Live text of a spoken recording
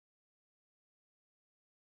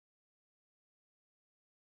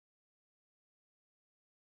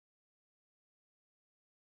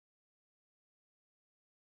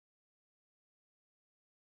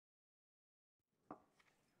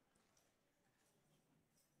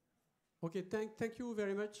Okay, thank you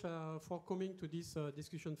very much for coming to this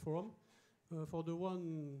discussion forum. For the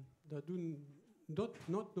one that do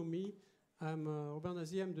not know me, I'm Robert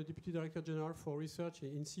Nazi. I'm the Deputy Director General for Research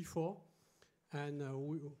in CIFOR. And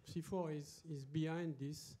CIFOR is behind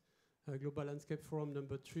this Global Landscape Forum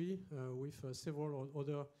 #3 with several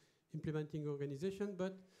other implementing organizations.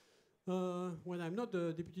 But when I'm not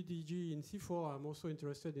the Deputy DG in CIFOR, I'm also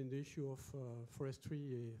interested in the issue of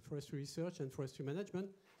forestry research and forestry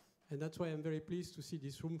management. And that's why I'm very pleased to see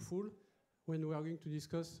this room full when we are going to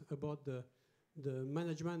discuss about the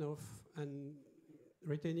management of and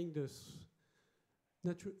retaining the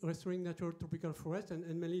restoring natural tropical forest,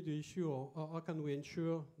 and mainly the issue of how can we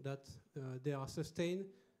ensure that they sustain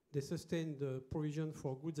the provision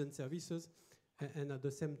for goods and services, and at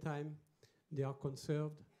the same time they are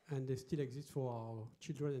conserved and they still exist for our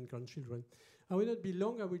children and grandchildren. I will not be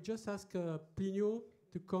long. I will just ask Plinio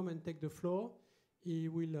to come and take the floor. He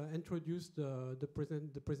will introduce the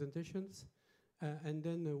presentations, and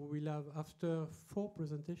then we will have, after 4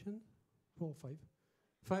 presentations, 4 or 5?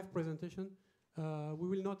 5 presentations. We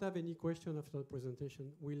will not have any question after the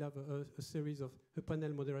presentation. We'll have a series of a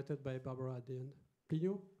panel moderated by Barbara at the end.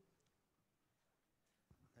 Plinio?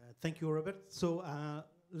 Thank you, Robert. So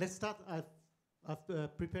let's start. I've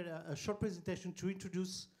prepared a short presentation to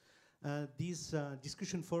introduce this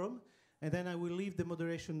discussion forum, and then I will leave the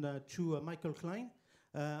moderation to Michael Kleine.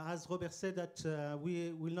 As Robert said, that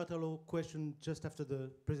we will not allow questions just after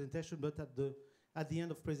the presentation, but at the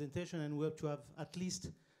end of presentation, and we hope to have at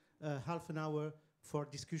least half an hour for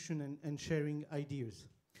discussion and sharing ideas.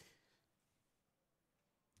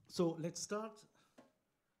 So let's start.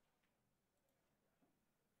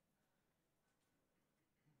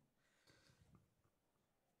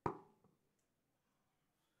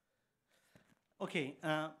 Okay,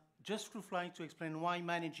 just to fly to explain why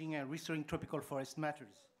managing and restoring tropical forest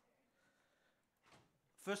matters.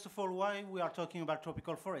 First of all, why we are talking about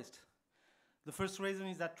tropical forest. The first reason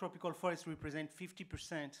is that tropical forests represent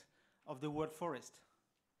 50% of the world forest.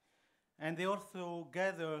 And they also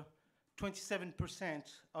gather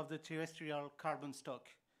 27% of the terrestrial carbon stock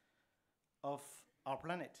of our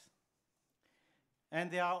planet.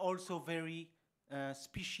 And they are also very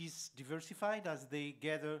species diversified, as they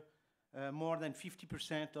gather more than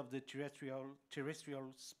 50% of the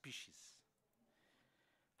terrestrial species.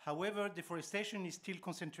 However, deforestation is still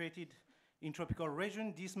concentrated in tropical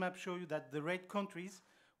region. This map shows you that the red countries,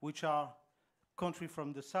 which are countries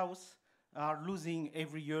from the south, are losing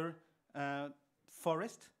every year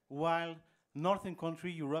forest, while northern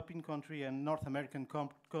country, European country, and North American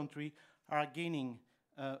country are gaining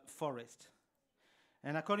forest.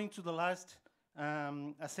 And according to the last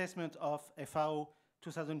assessment of FAO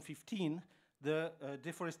 2015, the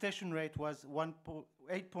deforestation rate was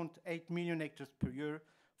 8.8 million hectares per year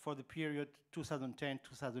for the period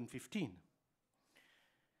 2010-2015.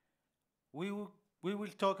 We will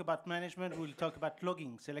talk about management, we will talk about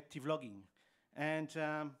logging, selective logging. And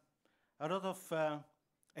a lot of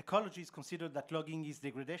ecologists consider that logging is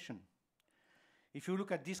degradation. If you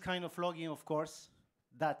look at this kind of logging, of course,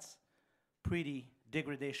 that's pretty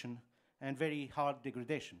degradation and very hard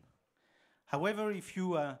degradation. However, if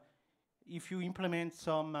you implement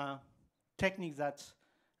some techniques that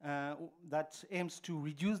aims to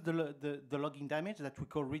reduce the logging damage that we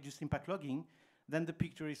call reduced impact logging, then the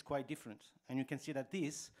picture is quite different. And you can see that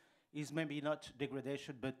this is maybe not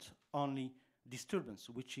degradation, but only disturbance,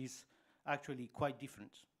 which is actually quite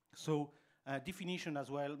different. So definition as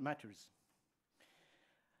well matters.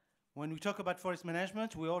 When we talk about forest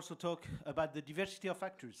management, we also talk about the diversity of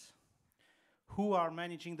actors. Who are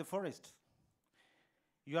managing the forest?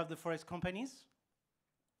 You have the forest companies.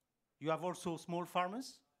 You have also small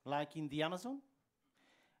farmers, like in the Amazon.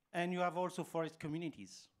 And you have also forest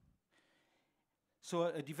communities. So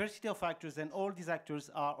a diversity of actors, and all these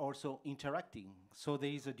actors are also interacting. So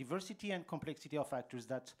there is a diversity and complexity of actors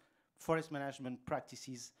that forest management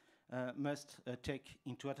practices must take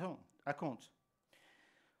into account.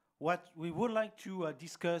 What we would like to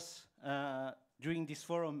discuss during this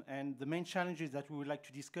forum, and the main challenges that we would like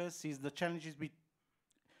to discuss, is the challenges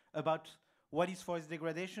about what is forest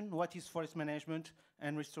degradation, what is forest management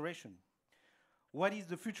and restoration. What is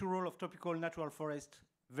the future role of tropical natural forest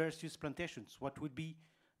versus plantations? What would be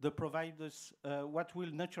the providers, what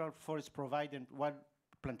will natural forest provide and what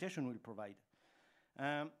plantation will provide?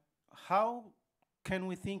 How can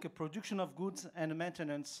we think a production of goods and a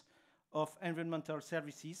maintenance of environmental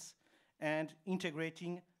services and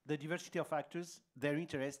integrating the diversity of actors, their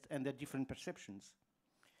interests and their different perceptions?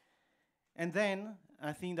 And then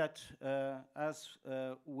I think that as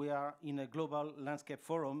we are in a global landscape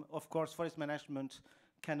forum, of course, forest management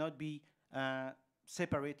cannot be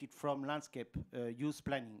separated from landscape use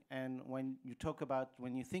planning. And when you think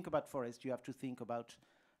about forest, you have to think about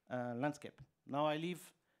landscape. Now I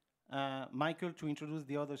leave Michael to introduce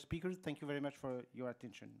the other speakers. Thank you very much for your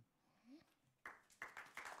attention.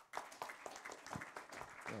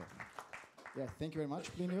 Yeah, thank you very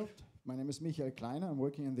much, Plinio. My name is Kleine. I'm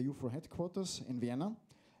working in the IUFRO headquarters in Vienna.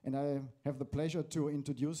 And I have the pleasure to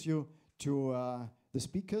introduce you to the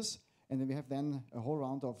speakers. And then we have then a whole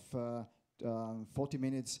round of 40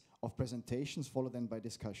 minutes of presentations, followed then by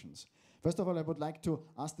discussions. First of all, I would like to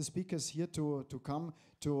ask the speakers here to come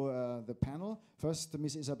to the panel. First,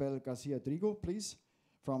 Ms. Isabel Garcia-Drigo, please,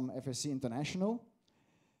 from FSC International.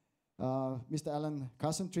 Mr. Alain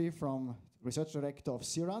Karsenty, from Research Director of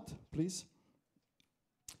CIRAD, please.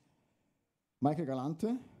 Michael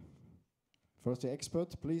Galante, forestry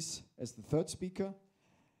expert, please, as the third speaker.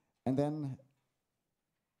 And then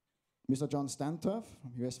Mr. John Stanturf,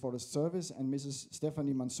 US Forest Service, and Mrs.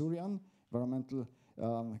 Stephanie Mansourian, environmental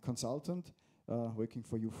consultant, working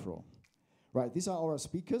for IUFRO. Right, these are our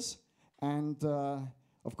speakers. And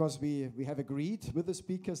of course, we have agreed with the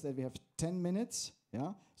speakers that we have 10 minutes.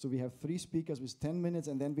 Yeah, so we have 3 speakers with 10 minutes,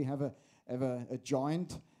 and then we have a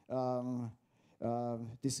joint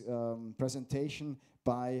presentation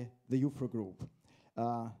by the IUFRO group.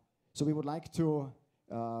 So we would like to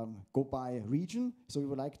go by region. So we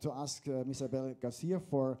would like to ask Ms. Isabel Garcia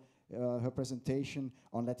for her presentation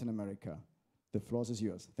on Latin America. The floor is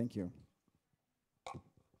yours. Thank you.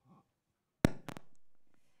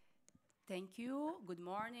 Thank you. Good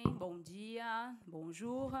morning. Bom dia.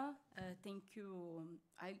 Bonjour. Thank you.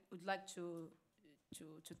 I would like to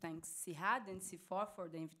thank CIRAD and CIFOR for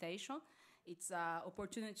the invitation. It's an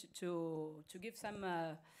opportunity to give some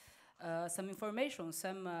information,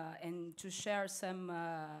 and to share some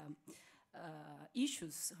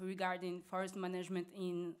issues regarding forest management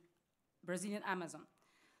in Brazilian Amazon.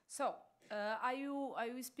 So I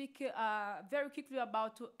will speak very quickly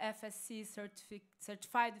about FSC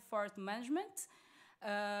certified forest management,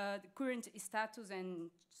 the current status and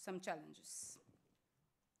some challenges.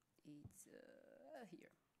 It's here.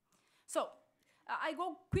 So I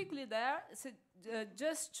go quickly there, so,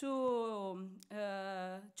 just to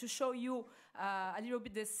show you a little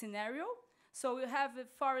bit the scenario. So we have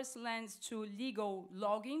forest lands to legal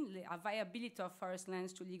logging, a viability of forest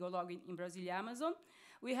lands to legal logging in Brazilian Amazon.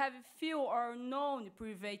 We have few or known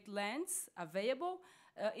private lands available.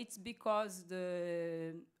 It's because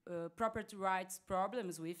the property rights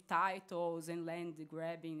problems with titles and land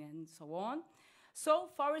grabbing and so on. So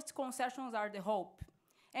forest concessions are the hope.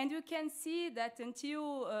 And you can see that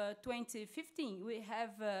until 2015, we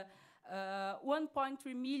have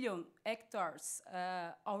 1.3 million hectares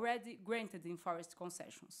already granted in forest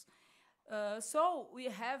concessions. So we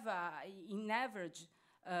have, in average,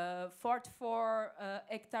 44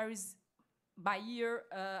 hectares by year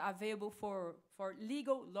available for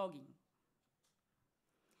legal logging.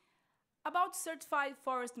 About certified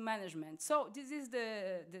forest management. So this is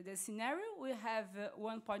the scenario. We have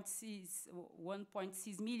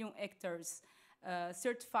 1.6 million hectares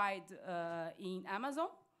certified in Amazon,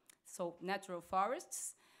 so natural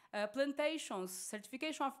forests. Plantations,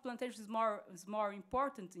 certification of plantations is more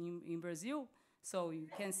important in Brazil, so you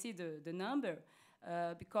can see the number,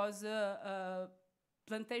 because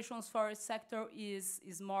plantations forest sector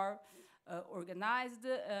is more organized.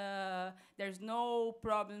 There's no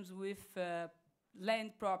problems with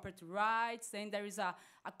land property rights, and there is a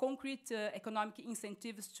concrete economic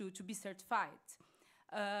incentives to be certified.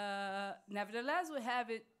 Nevertheless, we have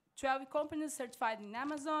 12 companies certified in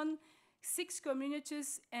Amazon, 6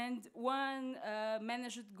 communities, and 1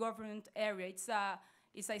 managed government area.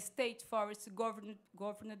 It's a state forest governed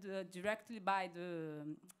directly by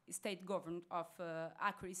the state government of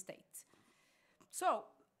Acre State. So,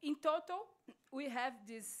 in total, we have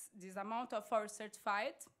this amount of forest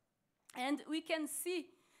certified, and we can see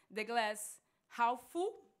the glass how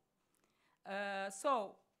full.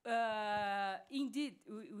 Indeed,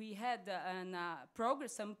 we had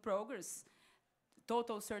some progress.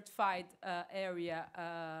 Total certified area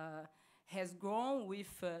has grown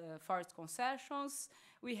with forest concessions.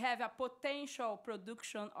 We have a potential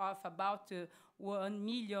production of about 1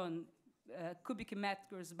 million cubic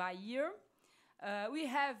meters by year. We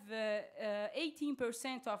have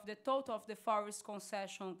 18% of the total of the forest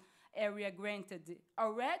concession area granted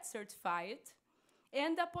already certified,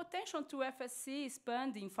 and the potential to FSC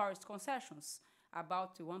expanding forest concessions,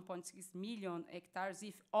 about 1.6 million hectares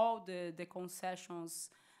if all the concessions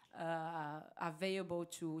available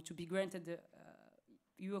to be granted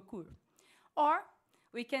occur. Or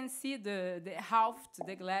we can see the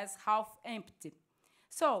glass half empty.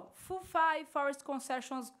 So, fulfill forest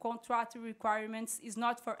concessions contract requirements is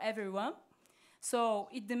not for everyone. So,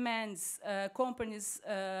 it demands companies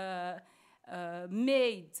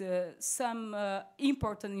made some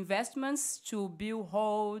important investments to build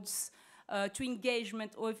roads, to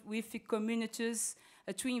engagement with communities,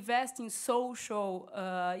 to invest in social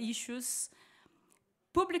issues.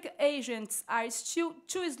 Public agents are still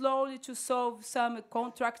too slowly to solve some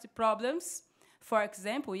contract problems. For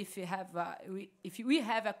example, if we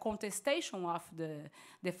have a contestation of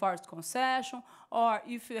the forest concession, or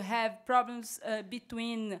if you have problems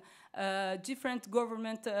between different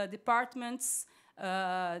government departments,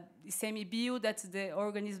 the CMBio, that's the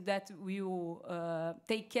organism that will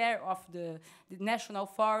take care of the national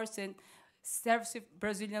forest, and Service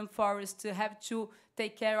Brazilian Forest have to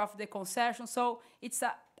take care of the concession. So it's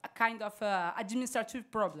a kind of administrative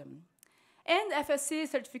problem. And FSC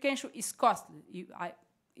certification is costly.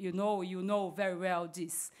 You know very well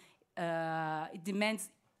this. It demands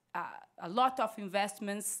a lot of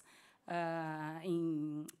investments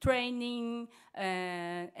in training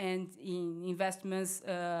and in investments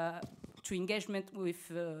to engagement with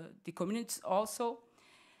the communities also.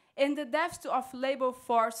 And the deficit of labor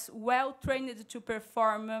force well-trained to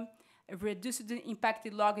perform reduced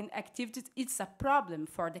impact logging activities, it's a problem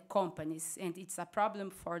for the companies, and it's a problem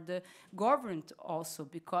for the government also,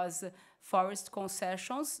 because forest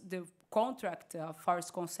concessions, the contract of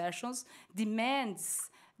forest concessions demands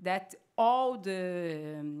that all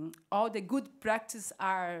the good practices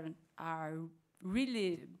are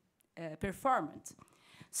really performed.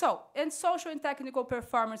 So, and social and technical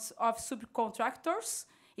performance of subcontractors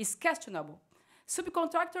is questionable.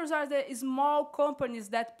 Subcontractors are the small companies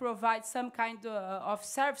that provide some kind of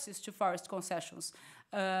services to forest concessions.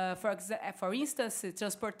 For instance,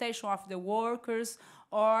 transportation of the workers,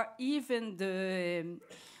 or even the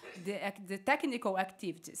technical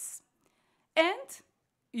activities. And,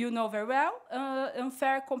 you know very well,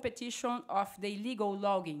 unfair competition of the illegal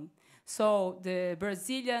logging. So the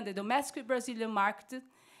domestic Brazilian market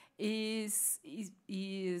is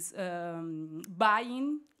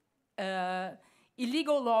buying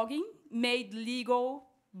illegal logging made legal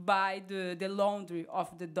by the laundry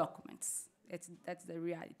of the documents. That's the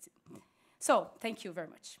reality. So, thank you very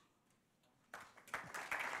much.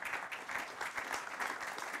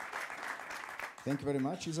 Thank you very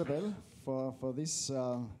much, Isabel, for this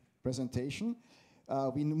presentation.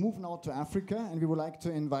 We move now to Africa, and we would like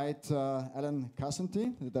to invite Alain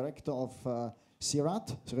Karsenty, the director of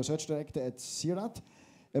CIRAD, the research director at CIRAD,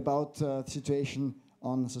 about the situation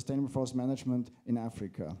on sustainable forest management in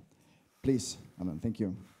Africa. Please, Alain, thank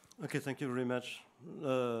you. Okay, thank you very much.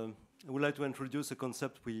 I would like to introduce a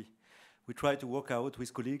concept we try to work out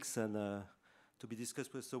with colleagues and to be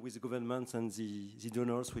discussed with the governments and the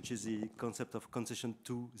donors, which is the concept of concession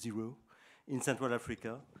 2.0 in Central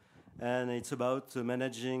Africa. And it's about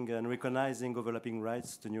managing and recognizing overlapping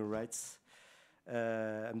rights to new rights.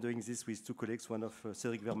 I'm doing this with two colleagues, one of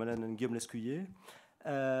Cédric Vermeulen and Guillaume Lescuyer.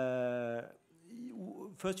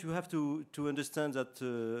 First, you have to understand that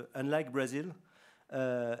unlike Brazil,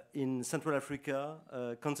 in Central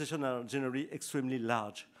Africa, concessions are generally extremely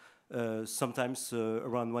large, sometimes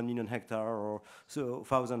around 1 million hectares or so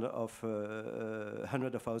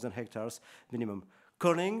hundreds of thousand hectares minimum.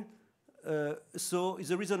 Calling, so is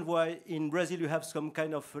the reason why in Brazil you have some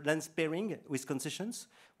kind of land sparing with concessions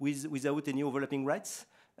without any overlapping rights.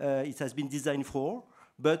 It has been designed for.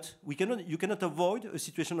 But you cannot avoid a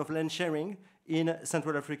situation of land sharing in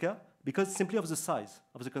Central Africa because simply of the size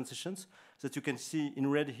of the concessions that you can see in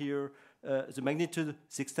red here, the magnitude,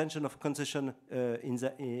 the extension of concession in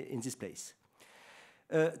this place.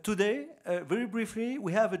 Today, very briefly,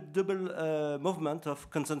 we have a double movement of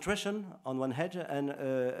concentration on one hand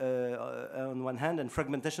and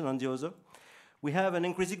fragmentation on the other. We have an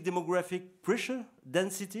increasing demographic pressure,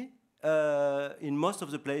 density, in most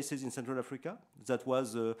of the places in Central Africa. That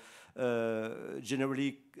was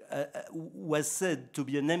generally was said to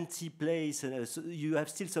be an empty place. So you have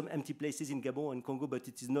still some empty places in Gabon and Congo, but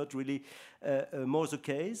it is not really more the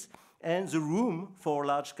case. And the room for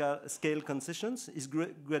large-scale concessions is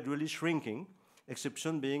gradually shrinking,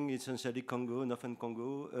 exception being essentially Congo, Northern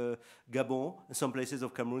Congo, Gabon, and some places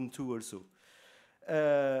of Cameroon too also.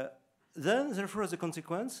 Then, therefore, as a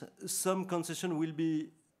consequence, some concession will be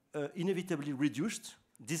inevitably reduced,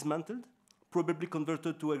 dismantled, probably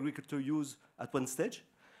converted to agricultural use at one stage,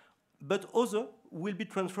 but other will be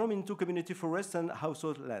transformed into community forests and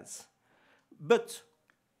household lands. But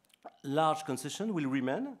large concession will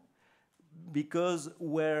remain because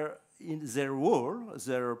where in their role,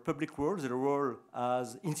 their public role, their role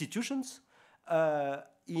as institutions,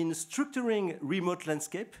 in structuring remote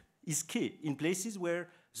landscape is key in places where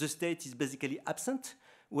the state is basically absent,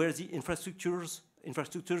 where the infrastructures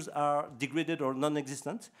are degraded or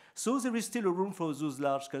non-existent. So there is still a room for those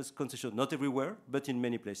large-scale concessions, not everywhere, but in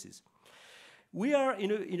many places. We are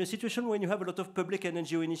in a situation when you have a lot of public and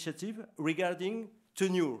NGO initiative regarding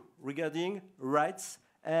tenure, regarding rights,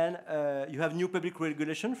 and you have new public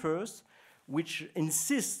regulation first, which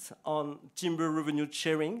insists on timber revenue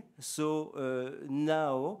sharing. So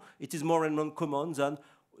now it is more and more common than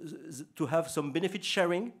to have some benefit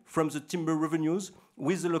sharing from the timber revenues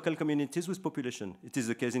with the local communities, with population. It is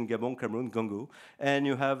the case in Gabon, Cameroon, Congo, and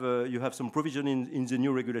you have some provision in the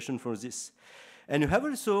new regulation for this. And you have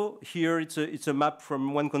also here, it's a map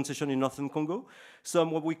from one concession in northern Congo, some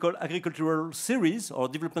what we call agricultural series or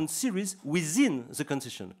development series within the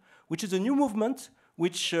concession, which is a new movement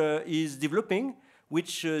which is developing,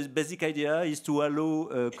 which basic idea is to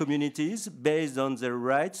allow communities, based on their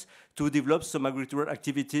rights, to develop some agricultural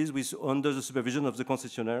activities under the supervision of the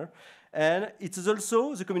concessionaire. And it is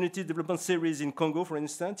also, the community development series in Congo, for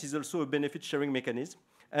instance, is also a benefit sharing mechanism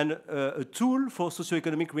and a tool for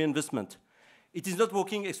socioeconomic reinvestment. It is not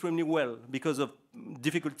working extremely well because of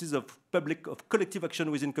difficulties of collective action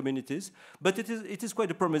within communities, but it is quite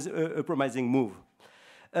a promising move.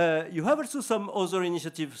 You have also some other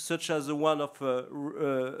initiatives, such as the one of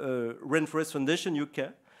Rainforest Foundation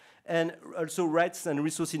UK, and also Rights and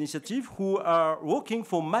Resource Initiative, who are working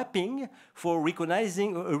for mapping, for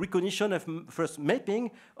recognition of first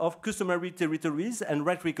mapping of customary territories and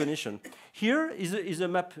right recognition. Here is a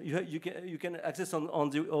map you can access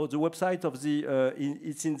on the website of the.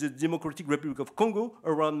 It's in the Democratic Republic of Congo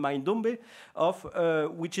around Maindombe,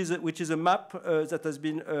 which is a map that has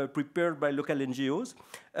been prepared by local NGOs,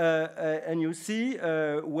 and you see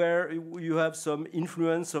where you have some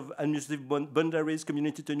influence of administrative boundaries,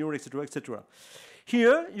 community tenure, etc., etc.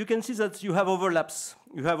 Here, you can see that you have overlaps.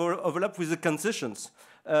 You have overlap with the concessions.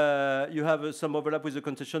 You have some overlap with the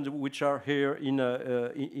concessions which are here in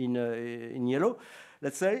yellow,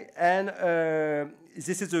 let's say. And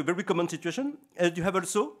this is a very common situation. And you have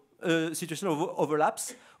also a situation of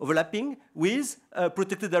overlapping with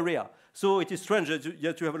protected area. So it is strange that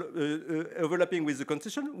you have overlapping with the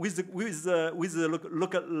concession, with the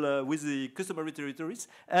customary territories,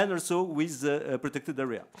 and also with the protected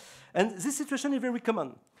area. And this situation is very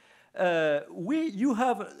common. You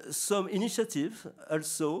have some initiatives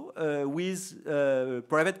also with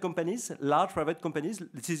private companies, large private companies.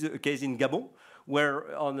 This is a case in Gabon,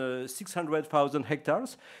 where on 600,000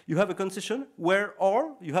 hectares, you have a concession where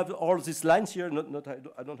you have all these lines here,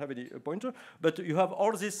 I don't have any pointer, but you have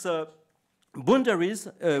all these boundaries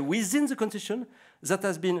within the concession that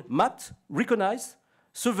has been mapped, recognized,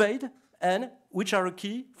 surveyed, and which are a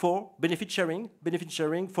key for benefit sharing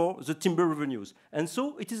for the timber revenues. And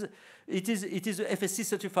so it is a FSC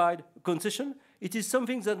certified concession. It is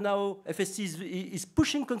something that now FSC is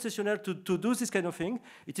pushing concessionaire to do this kind of thing.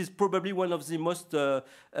 It is probably one of the most, what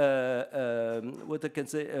I can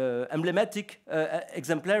say, emblematic,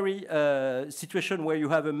 exemplary situation where you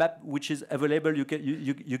have a map which is available, you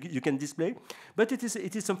can display. But it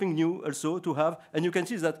is something new also to have, and you can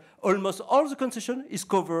see that almost all the concession is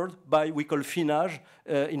covered by we call finage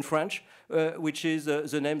in French, which is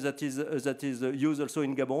the name that is used also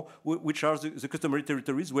in Gabon, which are the customary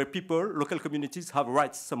territories where local communities have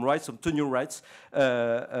rights, some tenure rights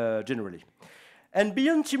generally. And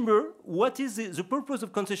beyond timber, what is the purpose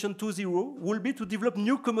of Concession 2.0 will be to develop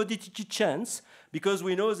new commodity chains, because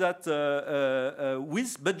we know that,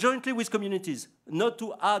 but jointly with communities, not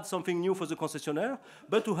to add something new for the concessionaire,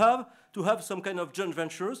 but to have some kind of joint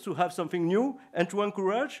ventures, to have something new, and to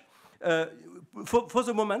encourage, for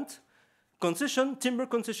the moment, timber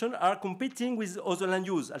concession are competing with other land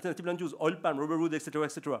use, alternative land use, oil palm, rubber wood, etc.,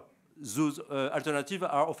 etc. Those alternatives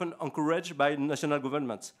are often encouraged by national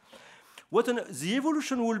governments. The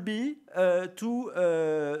evolution will be there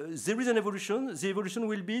is an evolution. The evolution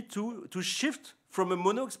will be to shift from a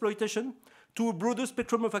mono-exploitation to a broader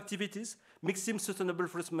spectrum of activities, mixing sustainable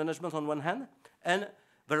forest management on one hand, and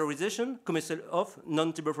valorization, commercial of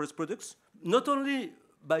non-timber forest products, not only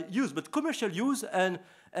by use, but commercial use and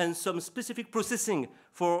some specific processing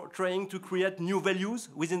for trying to create new values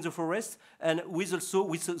within the forest, and with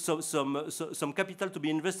some capital to be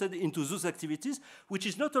invested into those activities, which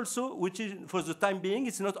is for the time being,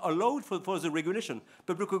 it's not allowed for the regulation.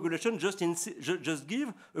 Public regulation just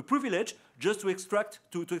give a privilege just to extract,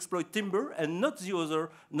 to exploit timber and not the other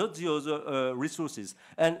resources.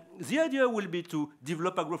 And the idea will be to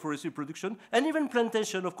develop agroforestry production and even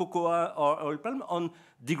plantation of cocoa or oil palm on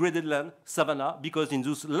degraded land, savanna, because in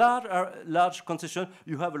those those large concessions,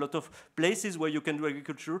 you have a lot of places where you can do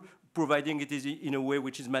agriculture, providing it is in a way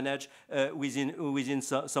which is managed within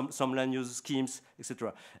some land use schemes,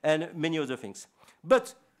 etc., and many other things.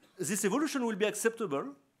 But this evolution will be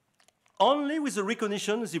acceptable only with the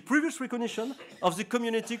recognition, the previous recognition of the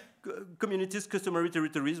community's customary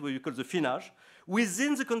territories, what you call the finage,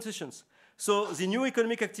 within the concessions. So the new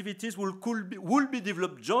economic activities will be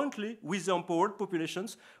developed jointly with the empowered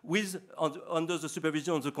populations, under the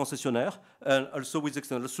supervision of the concessionaire, and also with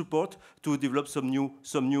external support to develop some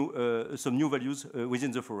new values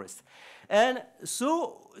within the forest. And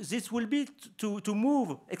so this will be to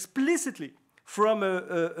move explicitly from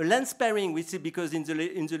a land sparing, we see, because in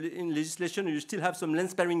legislation you still have some land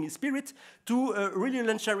sparing spirit, to really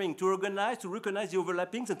land sharing, to recognize the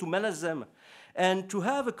overlappings and to manage them. And to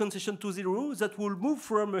have a concession 2.0 that will move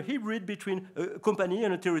from a hybrid between a company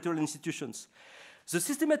and a territorial institutions. The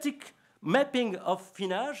systematic mapping of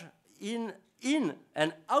finage in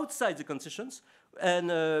and outside the concessions and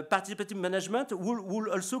participative management will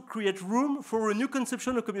also create room for a new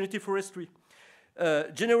conception of community forestry.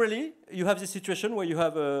 Generally, you have this situation where you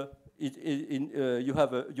have a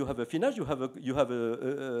finage, you have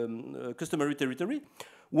a customary territory,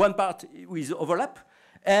 one part with overlap,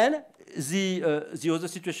 and the other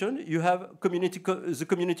situation, you have the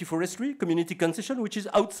community forestry, community concession, which is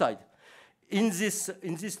outside. In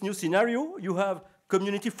this new scenario, you have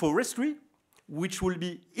community forestry, which will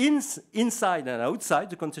be inside and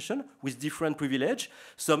outside the concession with different privilege,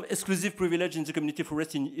 some exclusive privilege in the community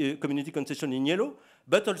forest, community concession in yellow,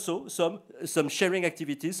 but also some sharing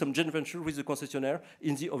activities, some joint venture with the concessionaire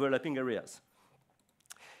in the overlapping areas.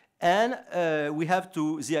 And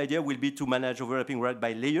the idea will be to manage overlapping right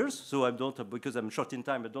by layers. So because I'm short in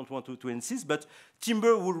time, I don't want to insist, but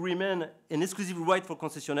timber will remain an exclusive right for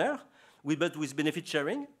concessionaire, but with benefit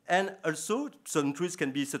sharing, and also some trees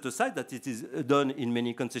can be set aside, that it is done in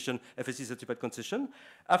many concession, FSC certified concession,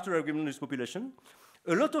 after agreement with population.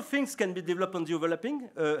 A lot of things can be developed on the overlapping.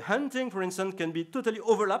 Hunting, for instance, can be totally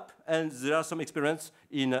overlap, and there are some experience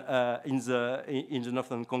in the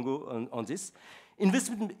northern Congo on this.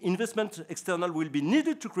 Investment external will be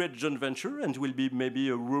needed to create joint venture, and will be maybe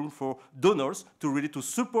a room for donors to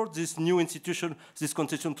support this new institution, this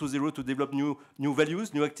concession 2.0, to develop new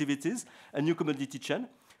values, new activities, and new commodity chain.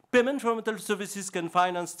 Payment for environmental services can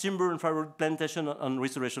finance timber and firewood plantation on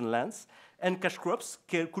restoration lands, and cash crops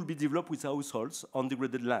could be developed with households on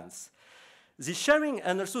degraded lands. The sharing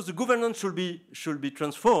and also the governance should be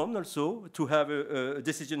transformed also to have a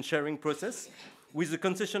decision sharing process, with the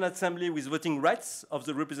concession assembly with voting rights of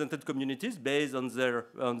the represented communities based on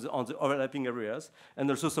the overlapping areas, and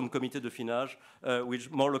also some comité de finage,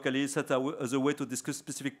 which more locally set as a way to discuss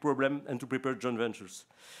specific problems and to prepare joint ventures.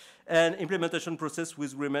 And implementation process will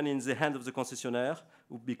remain in the hand of the concessionaire,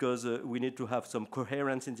 because we need to have some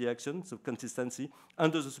coherence in the action, some consistency,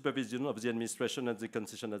 under the supervision of the administration and the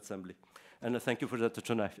concession assembly. And thank you for that,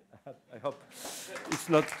 John. I hope it's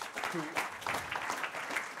not too...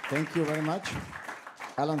 Thank you very much.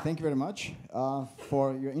 Alain, thank you very much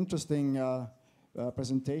for your interesting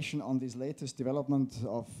presentation on this latest development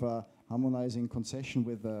of harmonizing concession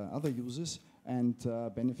with other uses and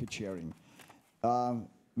benefit sharing.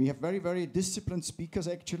 We have very, very disciplined speakers,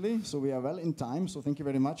 actually, so we are well in time, so thank you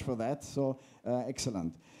very much for that. So,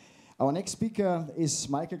 excellent. Our next speaker is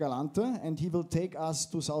Michael Galante, and he will take us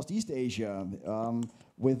to Southeast Asia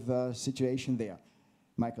with the situation there.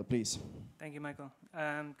 Michael, please. Thank you, Michael.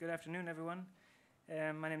 Good afternoon, everyone.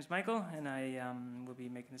 My name is Michael, and I will be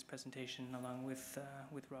making this presentation along with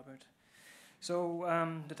Robert. So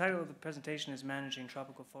the title of the presentation is Managing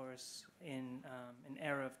Tropical Forests in an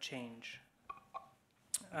Era of Change.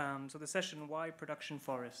 So the session, why production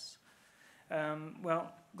forests?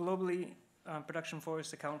 Well, globally, production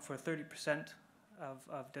forests account for 30%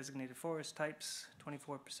 of designated forest types.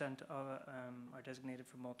 24% are designated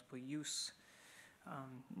for multiple use.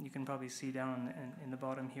 You can probably see down in the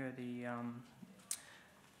bottom here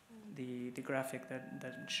the graphic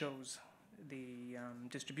that shows the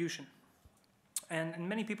distribution. And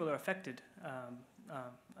many people are affected,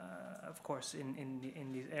 of course,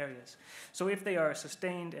 in these areas. So if they are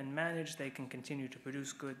sustained and managed, they can continue to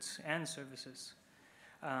produce goods and services.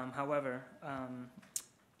 However,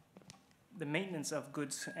 the maintenance of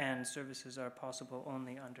goods and services are possible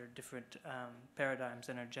only under different paradigms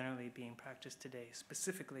than are generally being practiced today,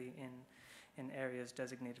 specifically in areas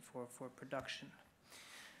designated for production.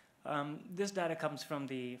 This data comes from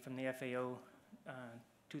the FAO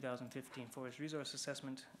 2015 Forest Resource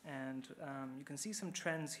Assessment, and you can see some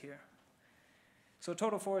trends here. So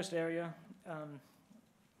total forest area,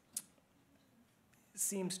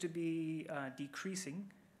 seems to be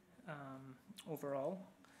decreasing overall.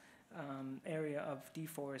 Area of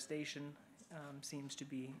deforestation seems to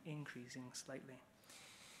be increasing slightly.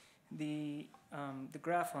 The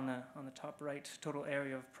graph on the top right, total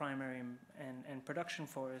area of primary and production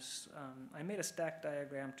forests, I made a stack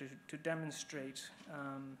diagram to demonstrate.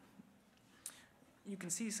 You can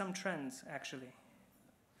see some trends, actually.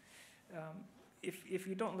 If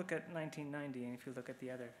you don't look at 1990 and if you look at the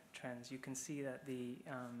other trends, you can see that the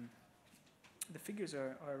figures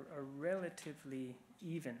are relatively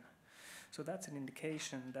even. So that's an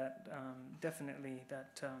indication that definitely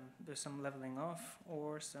that there's some leveling off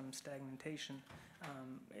or some stagnation.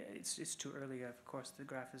 It's too early, of course. The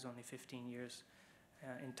graph is only 15 years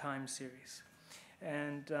in time series.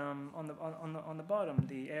 And on the bottom,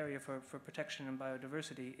 the area for protection and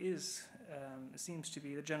biodiversity seems to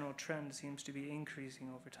be, the general trend seems to be increasing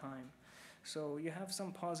over time. So you have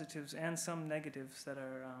some positives and some negatives that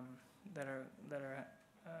are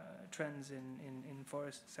trends in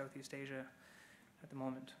forest Southeast Asia at the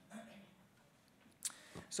moment.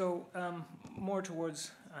 So more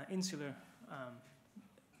towards insular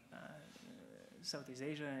Southeast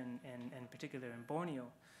Asia and in particular in Borneo,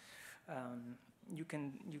 you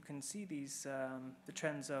can see these the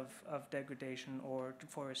trends of degradation or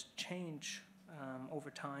forest change over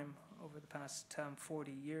time, over the past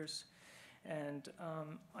 40 years. And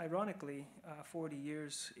ironically, 40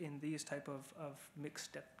 years in these type of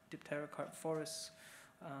mixed dipterocarp forests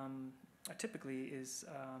typically is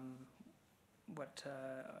what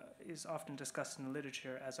is often discussed in the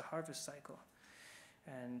literature as a harvest cycle.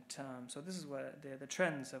 And so this is what the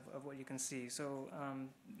trends of what you can see. So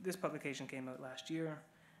this publication came out last year,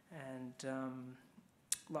 and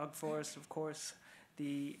log forests, of course,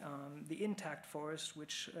 the intact forests,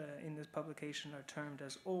 which in this publication are termed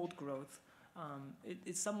as old growth,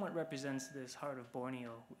 it somewhat represents this Heart of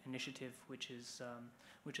Borneo initiative, which is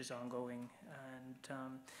ongoing,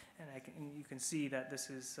 and you can see that this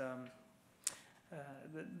is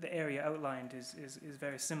the area outlined is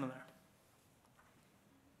very similar.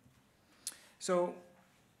 So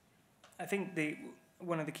I think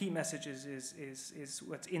one of the key messages is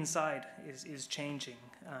what's inside is changing.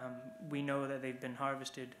 We know that they've been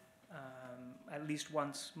harvested at least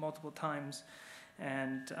once, multiple times,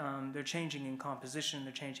 and they're changing in composition,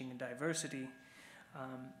 they're changing in diversity.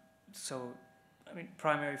 So, I mean,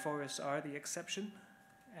 primary forests are the exception.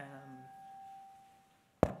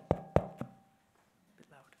 A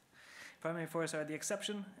bit loud. Primary forests are the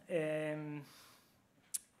exception, and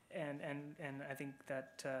I think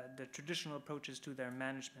that the traditional approaches to their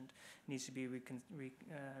management needs to be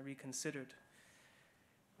reconsidered.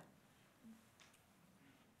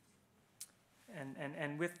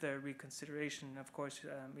 And with the reconsideration, of course,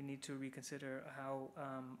 we need to reconsider how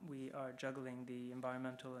we are juggling the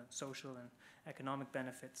environmental and social and economic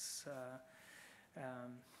benefits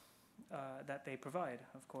that they provide,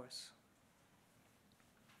 of course.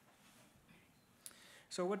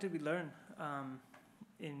 So what did we learn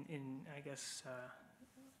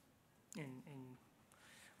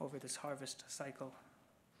over this harvest cycle?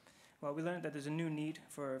 Well, we learned that there's a new need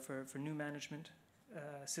for new management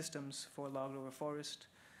systems for loglower forest.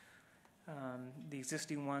 The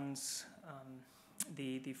existing ones,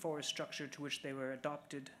 the forest structure to which they were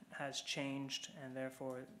adopted has changed, and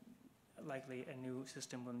therefore likely a new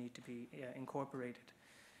system will need to be incorporated.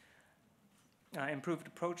 Improved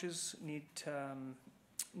approaches need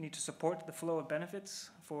to support the flow of benefits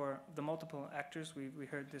for the multiple actors. We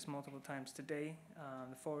heard this multiple times today,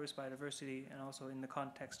 the forest, biodiversity, and also in the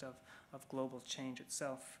context of global change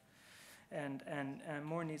itself. And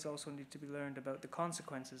more needs also need to be learned about the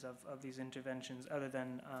consequences of these interventions other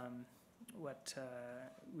than what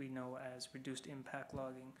we know as reduced impact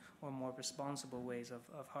logging or more responsible ways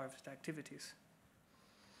of harvest activities.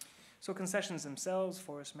 So concessions themselves,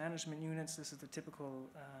 forest management units, this is the typical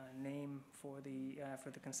name for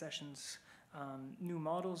the concessions. New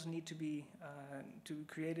models need to be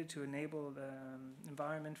created to enable the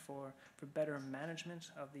environment for better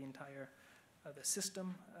management of the entire the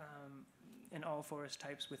system and all forest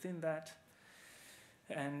types within that.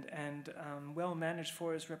 And well-managed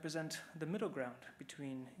forests represent the middle ground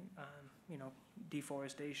between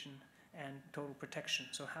deforestation and total protection.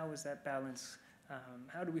 So how is that balance?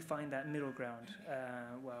 How do we find that middle ground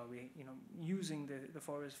while we, using the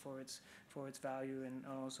forest for its value and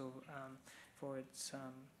also for its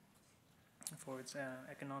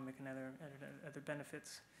economic and other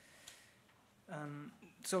benefits?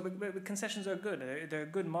 So the concessions are good. They're a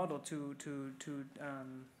good model to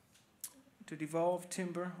to devolve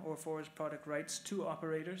timber or forest product rights to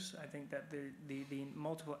operators. I think that the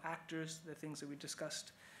multiple actors, the things that we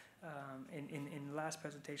discussed in the last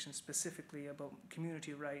presentation specifically about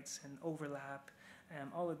community rights and overlap,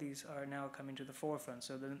 all of these are now coming to the forefront.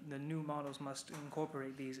 So the new models must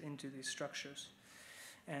incorporate these into these structures.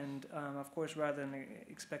 And of course, rather than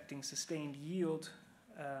expecting sustained yield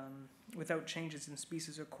without changes in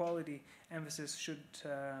species or quality, emphasis should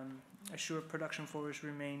assure production forests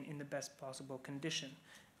remain in the best possible condition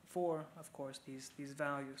for, of course, these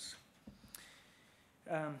values.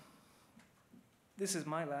 This is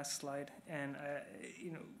my last slide, and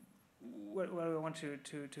what I want to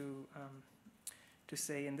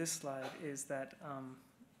say in this slide is that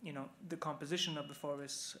the composition of the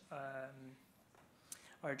forests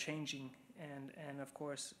are changing, and of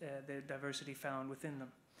course the diversity found within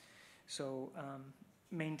them. So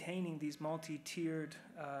maintaining these multi-tiered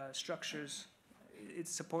structures, it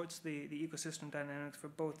supports the ecosystem dynamics for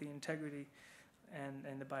both the integrity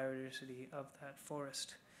and the biodiversity of that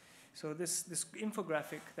forest. So this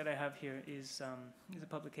infographic that I have here is a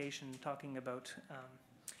publication talking about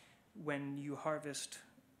when you harvest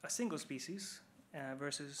a single species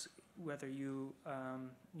versus whether you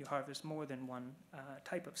harvest more than one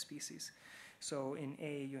type of species. So in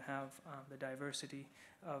A, you have the diversity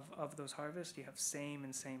of those harvests. You have same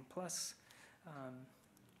and same plus,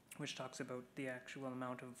 which talks about the actual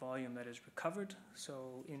amount of volume that is recovered.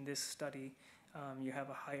 So in this study, you have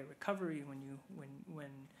a higher recovery when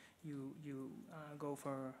you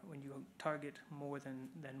target more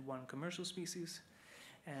than one commercial species.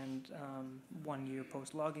 And 1 year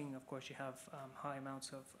post-logging, of course, you have high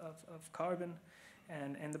amounts of carbon,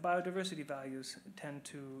 and the biodiversity values tend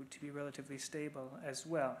to be relatively stable as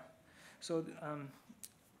well. So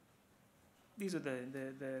these are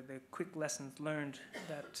the quick lessons learned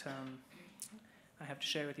that I have to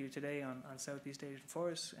share with you today on Southeast Asian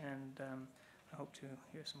forests, and I hope to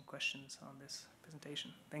hear some questions on this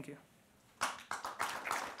presentation. Thank you.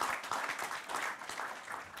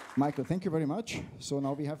 Michael, thank you very much. So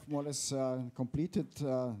now we have more or less completed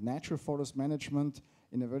natural forest management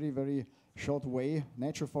in a very, very short way.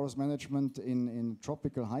 Natural forest management in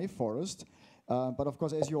tropical high forest. But of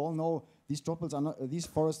course, as you all know, these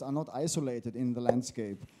forests are not isolated in the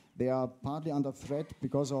landscape. They are partly under threat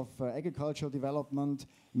because of agricultural development,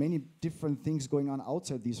 many different things going on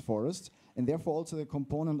outside these forests, and therefore also the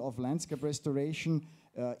component of landscape restoration,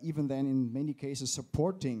 even then in many cases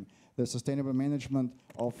supporting the sustainable management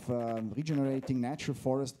of regenerating natural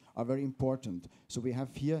forest are very important. So we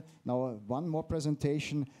have here now one more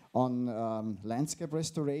presentation on landscape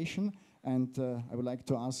restoration, and I would like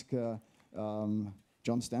to ask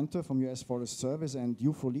John Stantor from US Forest Service and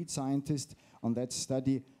IUFRO lead scientist on that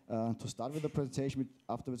study to start with the presentation, which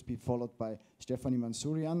afterwards be followed by Stephanie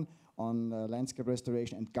Mansourian on landscape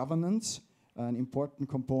restoration and governance, an important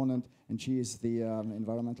component, and she is the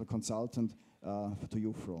environmental consultant to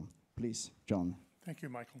IUFRO. Please, John. Thank you,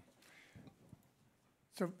 Michael.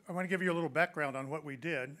 So I want to give you a little background on what we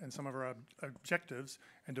did and some of our objectives,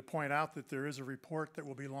 and to point out that there is a report that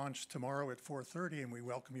will be launched tomorrow at 4:30, and we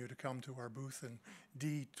welcome you to come to our booth in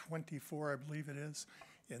D24, I believe it is,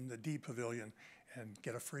 in the D Pavilion, and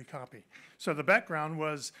get a free copy. So the background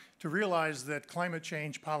was to realize that climate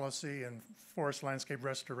change policy and forest landscape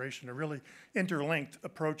restoration are really interlinked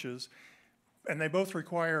approaches, and they both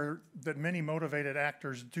require that many motivated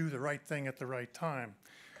actors do the right thing at the right time.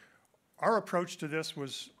 Our approach to this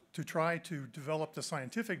was to try to develop the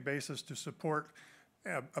scientific basis to support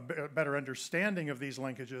a better understanding of these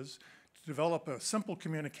linkages, to develop a simple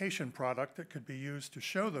communication product that could be used to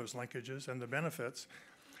show those linkages and the benefits,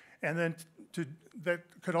 and then that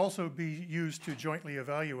could also be used to jointly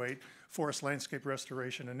evaluate forest landscape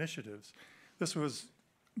restoration initiatives. This was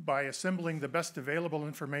by assembling the best available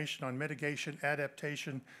information on mitigation,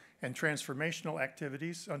 adaptation, and transformational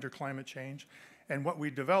activities under climate change. And what we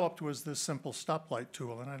developed was this simple stoplight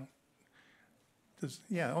tool. And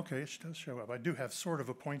yeah, okay, it does show up. I do have sort of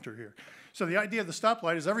a pointer here. So the idea of the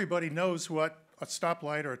stoplight is everybody knows what a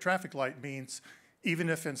stoplight or a traffic light means, even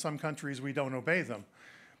if in some countries we don't obey them.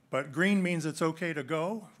 But green means it's okay to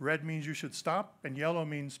go, red means you should stop, and yellow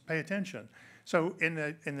means pay attention. So in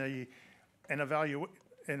an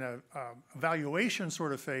evaluation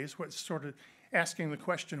sort of phase, what's sort of asking the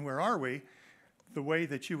question, where are we? The way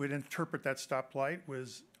that you would interpret that stoplight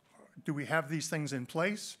was, do we have these things in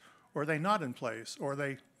place, or are they not in place, or are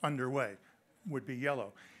they underway? Would be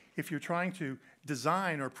yellow. If you're trying to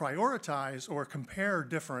design or prioritize or compare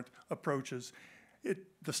different approaches,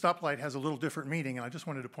 the stoplight has a little different meaning, and I just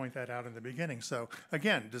wanted to point that out in the beginning. So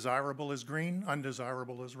again, desirable is green,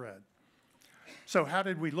 undesirable is red. So how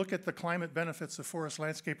did we look at the climate benefits of forest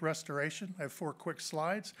landscape restoration? I have 4 quick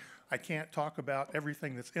slides. I can't talk about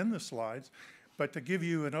everything that's in the slides, but to give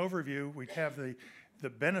you an overview, we have the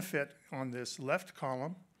benefit on this left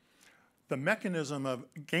column, the mechanism of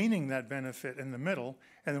gaining that benefit in the middle,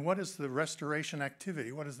 and then what is the restoration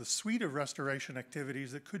activity? What is the suite of restoration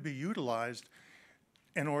activities that could be utilized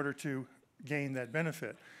in order to gain that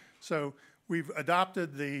benefit? So we've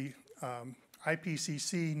adopted the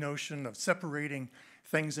IPCC notion of separating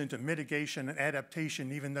things into mitigation and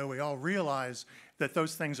adaptation, even though we all realize that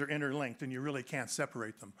those things are interlinked and you really can't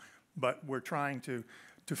separate them. But we're trying to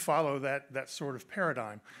follow that sort of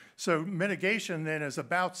paradigm. So mitigation then is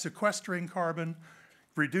about sequestering carbon,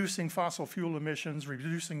 reducing fossil fuel emissions,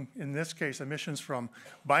 reducing, in this case, emissions from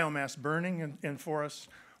biomass burning in forests,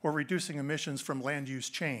 or reducing emissions from land use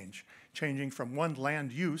change, changing from one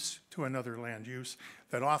land use to another land use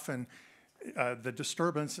that often the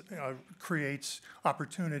disturbance creates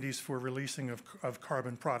opportunities for releasing of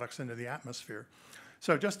carbon products into the atmosphere.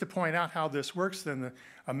 So just to point out how this works, then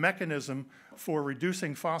a mechanism for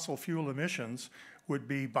reducing fossil fuel emissions would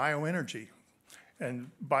be bioenergy. And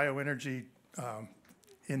bioenergy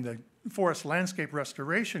in the forest landscape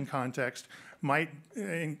restoration context might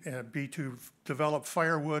be to develop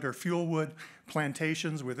firewood or fuelwood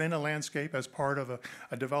plantations within a landscape as part of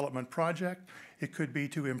a development project. It could be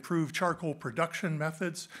to improve charcoal production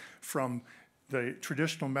methods from the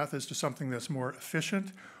traditional methods to something that's more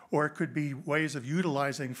efficient, or it could be ways of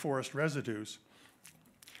utilizing forest residues.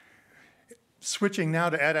 Switching now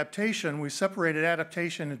to adaptation, we separated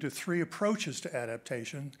adaptation into 3 approaches to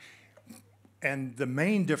adaptation. And the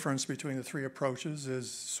main difference between the 3 approaches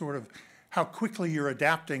is sort of how quickly you're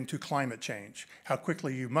adapting to climate change, how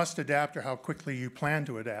quickly you must adapt or how quickly you plan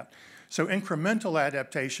to adapt. So incremental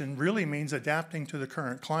adaptation really means adapting to the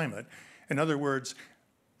current climate. In other words,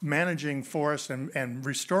 managing forests and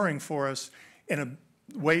restoring forests in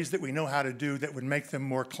ways that we know how to do that would make them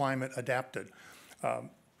more climate adapted.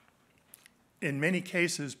 In many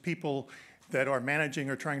cases, people that are managing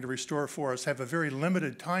or trying to restore forests have a very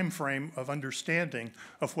limited time frame of understanding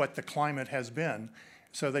of what the climate has been.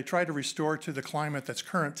 So they try to restore to the climate that's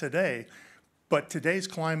current today, but today's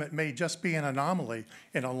climate may just be an anomaly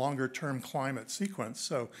in a longer term climate sequence.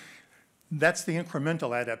 So that's the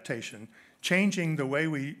incremental adaptation. Changing the way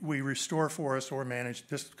we restore forests or manage,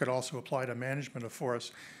 this could also apply to management of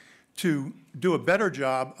forests, to do a better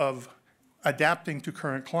job of adapting to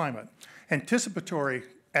current climate. Anticipatory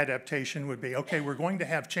adaptation would be, okay, we're going to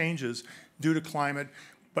have changes due to climate,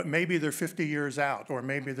 but maybe they're 50 years out, or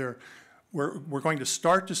maybe we're going to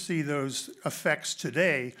start to see those effects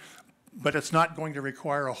today, but it's not going to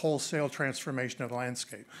require a wholesale transformation of the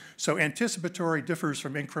landscape. So anticipatory differs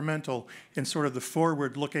from incremental in sort of the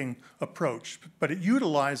forward-looking approach, but it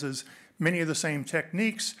utilizes many of the same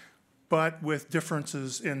techniques, but with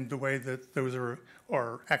differences in the way that those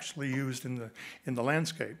are actually used in the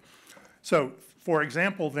landscape. So, for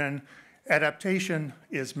example, then, adaptation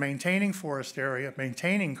is maintaining forest area,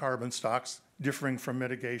 maintaining carbon stocks, differing from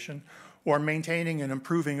mitigation, or maintaining and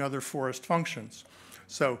improving other forest functions.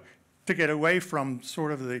 So, to get away from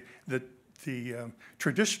sort of the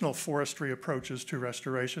traditional forestry approaches to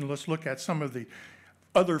restoration, let's look at some of the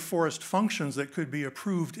other forest functions that could be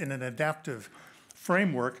approved in an adaptive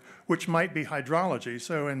framework, which might be hydrology.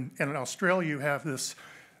 So in Australia, you have this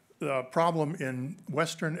problem in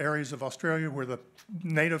western areas of Australia where the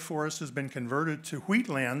native forest has been converted to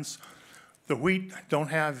wheatlands. The wheat don't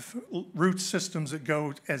have root systems that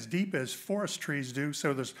go as deep as forest trees do,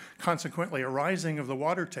 so there's consequently a rising of the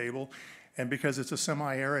water table, and because it's a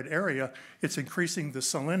semi-arid area, it's increasing the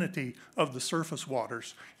salinity of the surface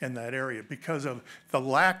waters in that area because of the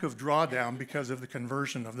lack of drawdown because of the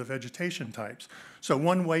conversion of the vegetation types. So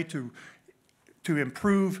one way to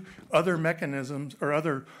improve other mechanisms or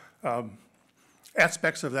other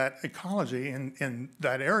aspects of that ecology in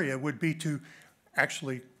that area would be to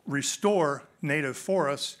actually restore native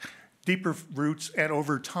forests, deeper roots, and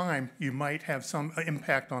over time you might have some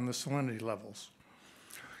impact on the salinity levels.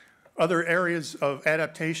 Other areas of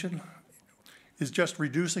adaptation is just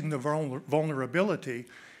reducing the vulnerability.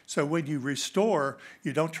 So when you restore,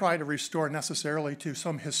 you don't try to restore necessarily to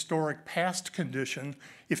some historic past condition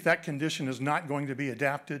if that condition is not going to be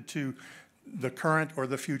adapted to the current or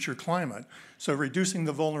the future climate. So reducing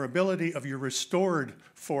the vulnerability of your restored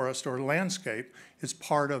forest or landscape is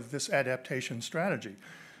part of this adaptation strategy.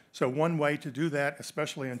 So one way to do that,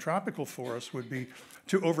 especially in tropical forests, would be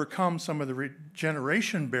to overcome some of the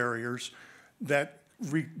regeneration barriers that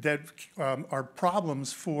are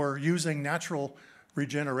problems for using natural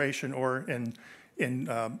regeneration or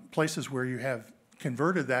in places where you have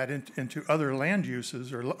converted that into other land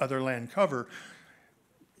uses or other land cover,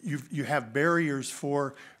 you have barriers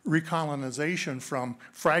for recolonization from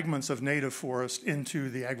fragments of native forest into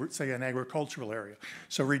the, say, an agricultural area.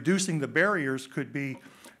 So reducing the barriers could be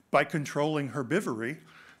by controlling herbivory,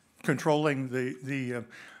 controlling the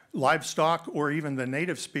livestock or even the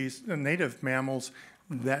native species, the native mammals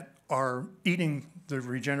that are eating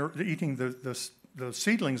the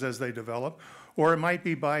seedlings as they develop, or it might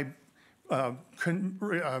be by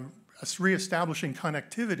reestablishing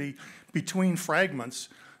connectivity between fragments.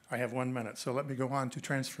 I have 1 minute, so let me go on to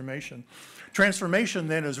transformation. Transformation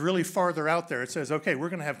then is really farther out there. It says, okay, we're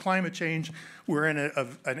going to have climate change. We're in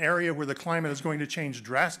an area where the climate is going to change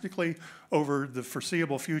drastically over the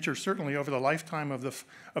foreseeable future, certainly over the lifetime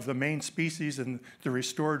of the main species and the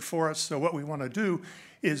restored forests. So what we want to do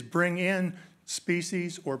is bring in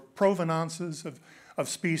species or provenances of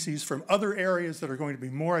species from other areas that are going to be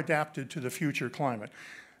more adapted to the future climate.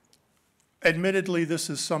 Admittedly, this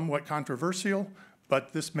is somewhat controversial,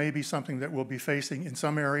 but this may be something that we'll be facing in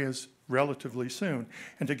some areas relatively soon.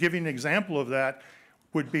 And to give you an example of that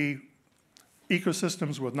would be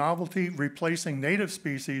ecosystems with novelty, replacing native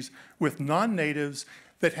species with non-natives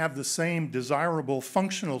that have the same desirable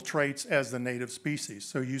functional traits as the native species.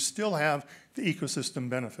 So you still have the ecosystem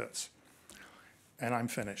benefits. And I'm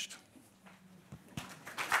finished.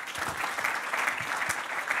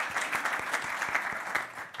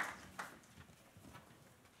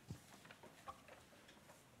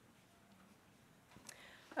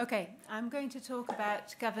 Okay, I'm going to talk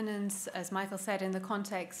about governance, as Michael said, in the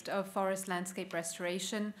context of forest landscape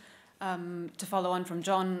restoration, to follow on from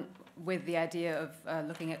John with the idea of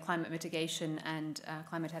looking at climate mitigation and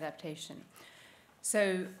climate adaptation.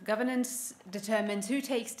 So governance determines who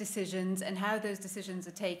takes decisions and how those decisions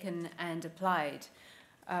are taken and applied.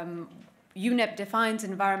 UNEP defines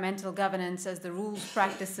environmental governance as the rules,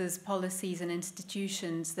 practices, policies, and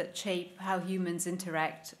institutions that shape how humans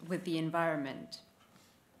interact with the environment.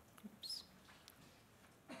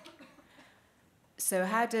 So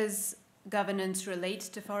how does governance relate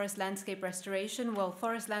to forest landscape restoration? Well,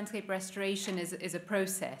 forest landscape restoration is a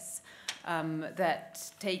process that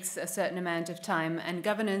takes a certain amount of time, and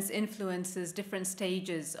governance influences different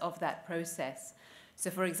stages of that process. So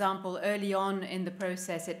for example, early on in the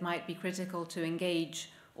process, it might be critical to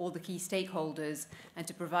engage all the key stakeholders and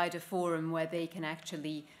to provide a forum where they can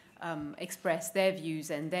actually express their views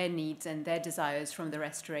and their needs and their desires from the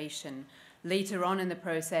restoration. Later on in the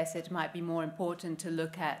process, it might be more important to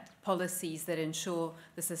look at policies that ensure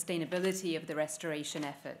the sustainability of the restoration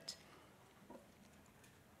effort.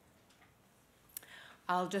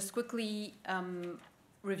 I'll just quickly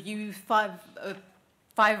review five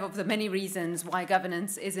of the many reasons why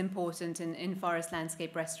governance is important in forest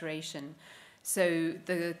landscape restoration. So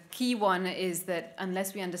the key one is that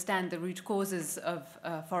unless we understand the root causes of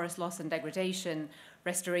forest loss and degradation,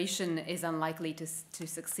 restoration is unlikely to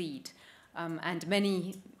succeed.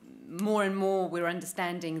 And more and more, we're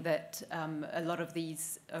understanding that a lot of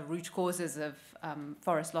these root causes of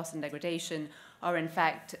forest loss and degradation are in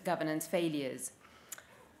fact governance failures.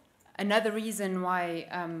 Another reason why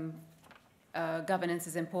governance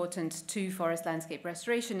is important to forest landscape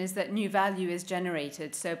restoration is that new value is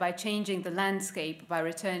generated. So by changing the landscape, by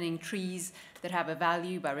returning trees that have a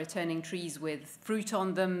value, by returning trees with fruit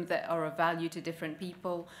on them that are of value to different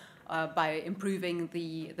people, by improving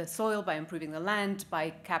the soil, by improving the land, by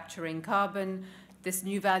capturing carbon, this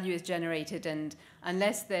new value is generated, and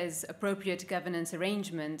unless there's appropriate governance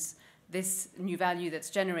arrangements, this new value that's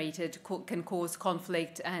generated can cause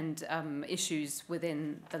conflict and issues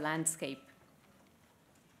within the landscape.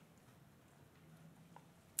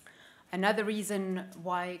 Another reason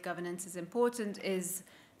why governance is important is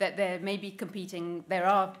that there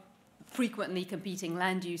are frequently competing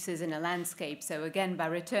land uses in a landscape. So again, by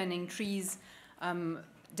returning trees,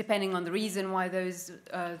 depending on the reason why those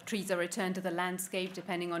trees are returned to the landscape,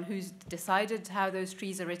 depending on who's decided how those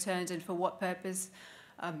trees are returned and for what purpose,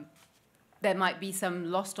 there might be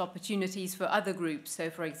some lost opportunities for other groups. So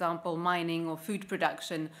for example, mining or food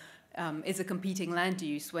production is a competing land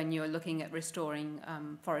use when you're looking at restoring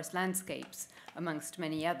forest landscapes, amongst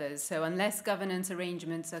many others. So unless governance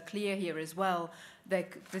arrangements are clear here as well,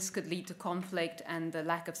 this could lead to conflict and the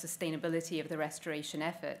lack of sustainability of the restoration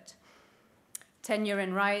effort. Tenure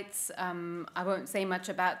and rights, I won't say much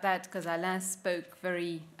about that because Alain spoke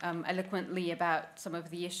very eloquently about some of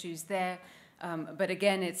the issues there. But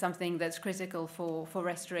again, it's something that's critical for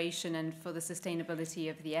restoration and for the sustainability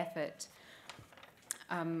of the effort.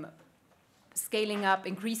 Scaling up,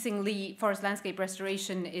 increasingly, forest landscape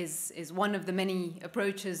restoration is one of the many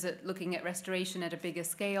approaches at looking at restoration at a bigger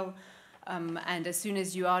scale. And as soon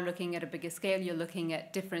as you are looking at a bigger scale, you're looking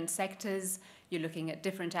at different sectors, you're looking at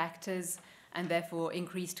different actors, and therefore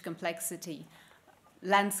increased complexity.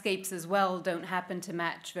 Landscapes as well don't happen to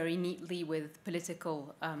match very neatly with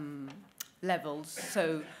political levels.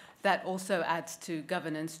 So that also adds to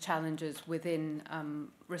governance challenges within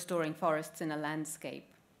restoring forests in a landscape.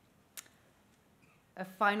 A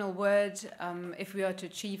final word, if we are to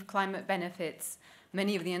achieve climate benefits,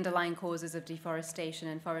 many of the underlying causes of deforestation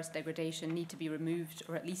and forest degradation need to be removed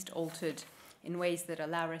or at least altered in ways that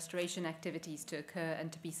allow restoration activities to occur and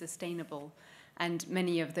to be sustainable. And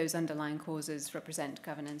many of those underlying causes represent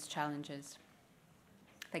governance challenges.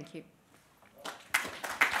 Thank you.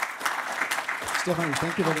 Stephanie,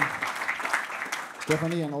 thank you very much.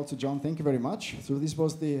 Stephanie and also John, thank you very much. So this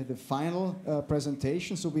was the final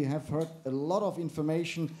presentation. So we have heard a lot of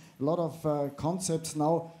information, a lot of concepts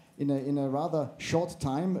now in a rather short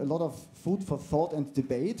time, a lot of food for thought and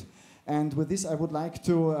debate. And with this, I would like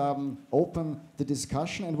to open the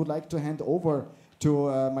discussion and would like to hand over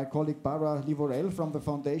to my colleague Barbara Livoreil from the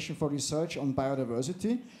Foundation for Research on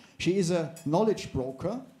Biodiversity. She is a knowledge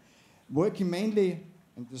broker, working mainly,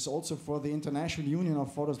 and this is also for the International Union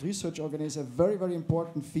of Forest Research Organizations, a very, very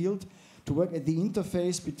important field to work at the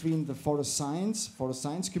interface between the forest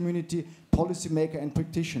science community, policymaker and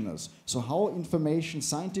practitioners. So how information,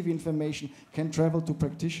 scientific information, can travel to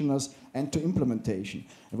practitioners and to implementation.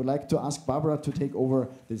 I would like to ask Barbara to take over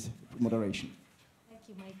this moderation. Thank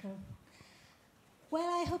you, Michael.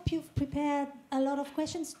 Well, I hope you've prepared a lot of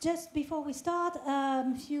questions. Just before we start,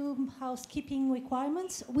 a few housekeeping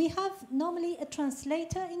requirements. We have normally a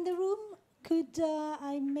translator in the room. Could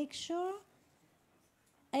I make sure?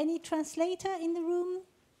 Any translator in the room?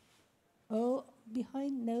 Oh,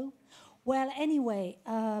 behind? No. Well, anyway,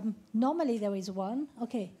 normally there is one.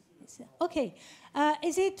 Okay. Okay.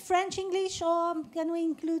 Is it French, English, or can we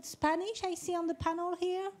include Spanish? I see on the panel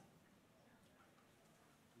here.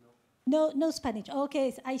 No, no Spanish.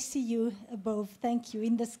 Okay, I see you above. Thank you,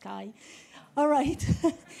 in the sky. All right.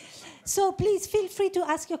 So please feel free to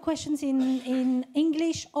ask your questions in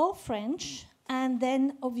English or French, and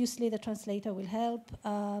then obviously the translator will help.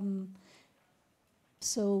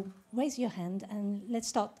 So raise your hand and let's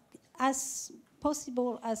start. As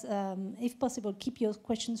possible, if possible, keep your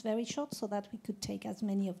questions very short so that we could take as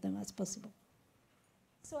many of them as possible.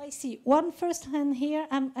 So I see one first hand here.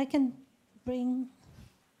 I can bring...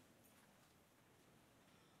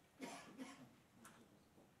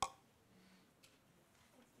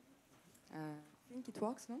 I think it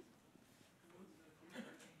works, no?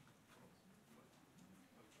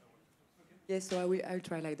 Yes, so I'll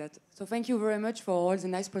try like that. So thank you very much for all the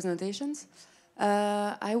nice presentations.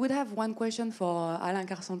 I would have one question for Alain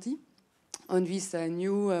Karsenty on this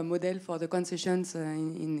new model for the concessions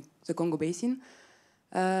in the Congo Basin.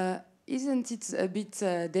 Isn't it a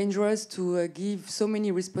bit dangerous to give so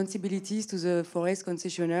many responsibilities to the forest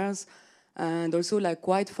concessionaires and also like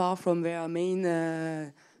quite far from their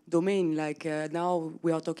main domain? Like now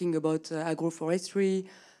we are talking about agroforestry,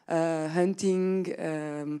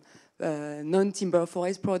 hunting, non-timber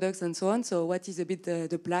forest products and so on. So what is a bit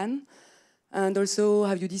the plan? And also,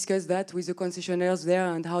 have you discussed that with the concessionaires there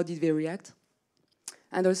and how did they react?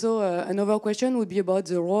 And also another question would be about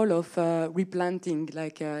the role of replanting,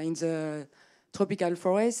 like in the tropical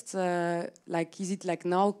forests. Like, is it like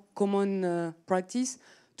now common practice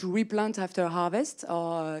to replant after harvest,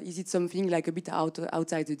 or is it something like a bit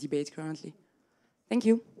outside the debate currently? Thank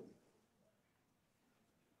you.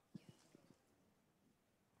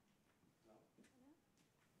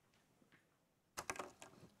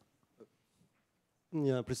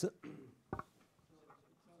 Yeah,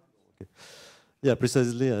 yeah,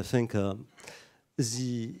 precisely. I think the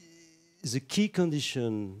key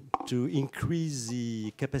condition to increase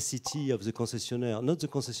the capacity of the concessionaire, not the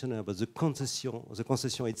concessionaire, but the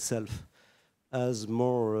concession itself, as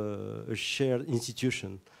more a shared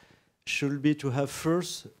institution, should be to have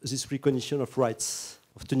first this recognition of rights,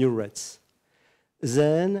 of tenure rights,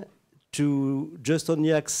 then to just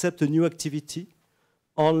only accept a new activity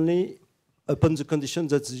only upon the condition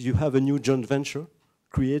that you have a new joint venture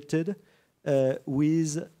created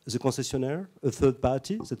with the concessionaire, a third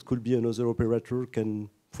party, that could be another operator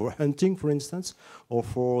for hunting, for instance, or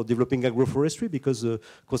for developing agroforestry, because the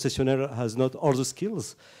concessionaire has not all the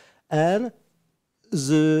skills. And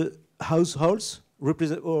the households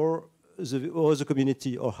represent, or the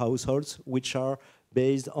community or households which are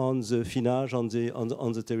based on the finage on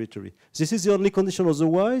the territory. This is the only condition.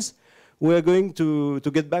 Otherwise, we are going to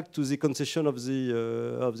get back to the concession of the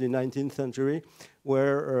 19th century,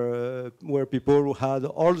 where people had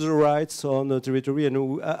all the rights on the territory,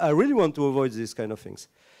 and I really want to avoid these kind of things.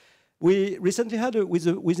 We recently had,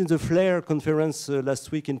 within the FLAIR conference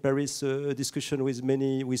last week in Paris, a discussion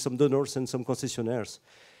with some donors and some concessionaires.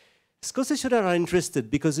 Concessionaires are interested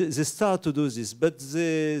because they start to do this, but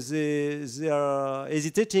they are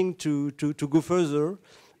hesitating to go further.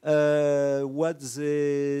 They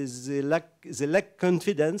lack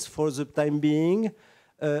confidence for the time being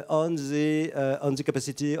on the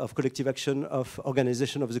capacity of collective action of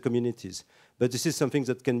organization of the communities. But this is something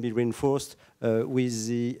that can be reinforced with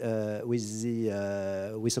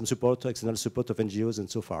some support, external support of NGOs and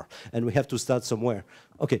so far. And we have to start somewhere.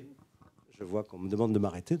 Okay. Je vois qu'on me demande de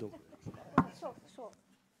m'arrêter, donc.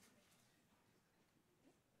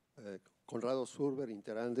 Conrado Surber,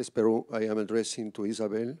 Interandes, Peru. I am addressing to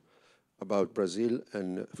Isabel about Brazil.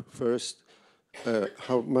 And first,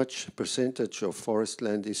 how much percentage of forest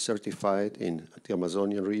land is certified in the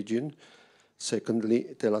Amazonian region?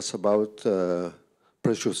 Secondly, tell us about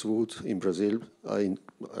precious wood in Brazil.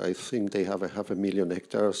 I think they have 500,000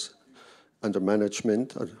 hectares under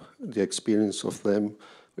management, the experience of them,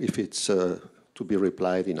 if it's to be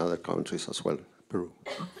replied in other countries as well, Peru.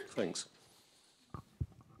 Thanks.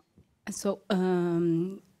 So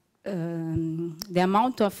the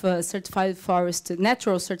amount of certified forest,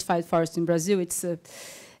 natural certified forest in Brazil, it's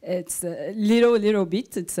a little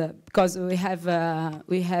bit. It's because we have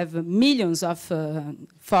millions of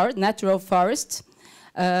natural forests.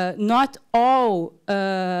 Not all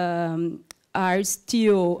are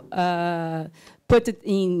still put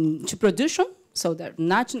into production. So there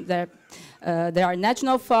are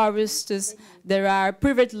national forests. There are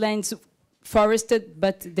private lands forested,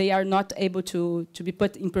 but they are not able to be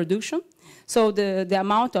put in production. So the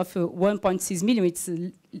amount of 1.6 million,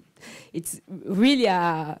 it's really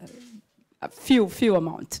a few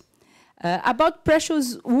amount. About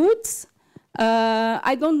precious woods,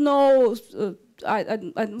 I don't know. I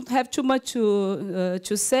don't have too much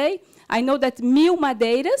to say. I know that mil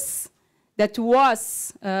madeiras, that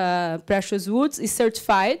was precious woods, is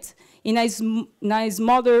certified in a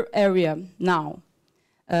smaller area now.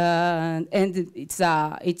 And it's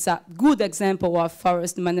a good example of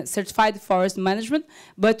certified forest management,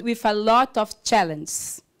 but with a lot of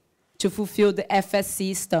challenges to fulfill the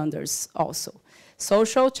FSC standards also.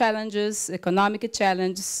 Social challenges, economic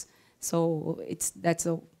challenges, so that's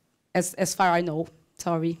as far I know.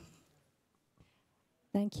 Sorry.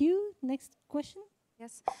 Thank you. Next question.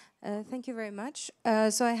 Yes, thank you very much.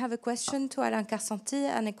 So I have a question to Alain Karsenty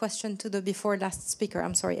and a question to the before last speaker.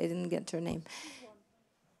 I'm sorry, I didn't get your name.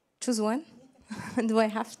 Choose one? Do I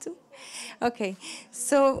have to? Okay.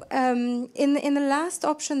 So in the last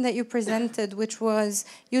option that you presented, which was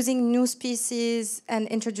using new species and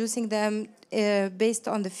introducing them based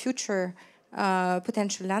on the future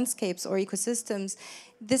potential landscapes or ecosystems,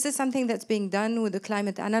 this is something that's being done with the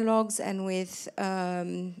climate analogs and with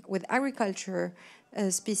agriculture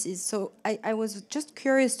species. So I was just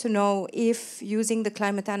curious to know if using the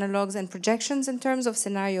climate analogs and projections in terms of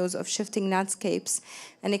scenarios of shifting landscapes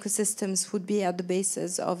and ecosystems would be at the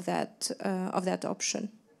basis of that option.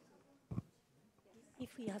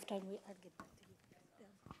 If we have time, I'll get back to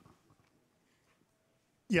you.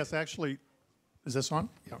 Yes, actually, is this on?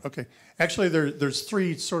 Yeah, okay. Actually, there's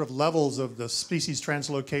three sort of levels of the species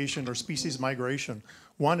translocation or species migration.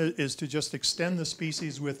 One is to just extend the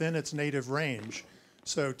species within its native range,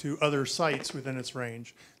 so to other sites within its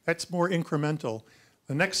range. That's more incremental.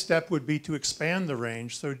 The next step would be to expand the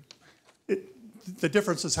range. So the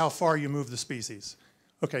difference is how far you move the species.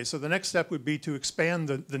 Okay, so the next step would be to expand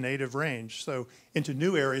the native range, so into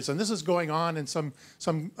new areas. And this is going on in some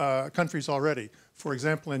countries already. For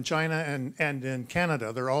example, in China and in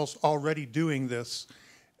Canada, they're already doing this.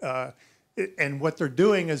 And what they're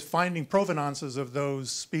doing is finding provenances of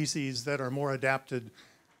those species that are more adapted,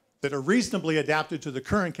 that are reasonably adapted to the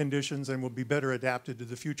current conditions and will be better adapted to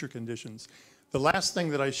the future conditions. The last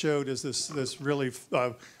thing that I showed is this really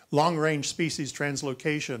long-range species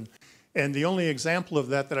translocation. And the only example of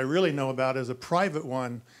that I really know about is a private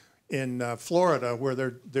one in Florida,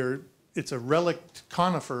 where it's a relict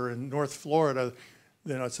conifer in North Florida.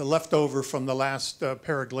 You know, it's a leftover from the last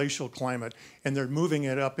paraglacial climate, and they're moving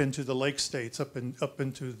it up into the lake states, up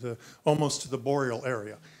into almost to the boreal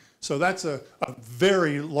area. So that's a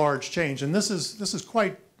very large change, and this is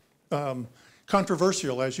quite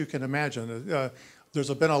controversial, as you can imagine.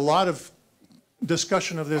 There's been a lot of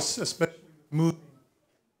discussion of this, especially moving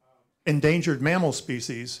endangered mammal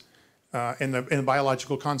species in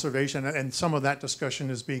biological conservation, and some of that discussion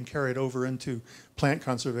is being carried over into plant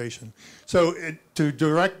conservation. So to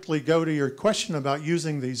directly go to your question about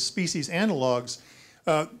using these species analogs,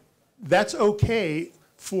 that's okay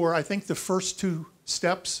for, I think, the first two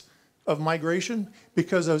steps. of migration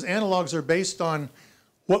because those analogs are based on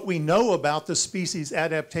what we know about the species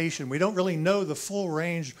adaptation. We don't really know the full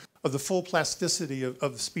range of the full plasticity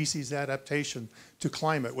of species adaptation to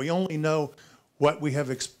climate. We only know what we have,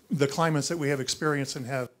 the climates that we have experienced and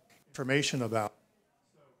have information about.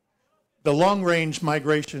 The long-range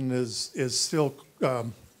migration is still,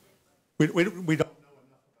 we don't know enough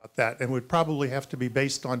about that, and would probably have to be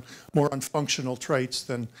based on more on functional traits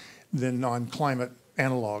than on climate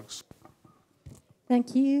analogs.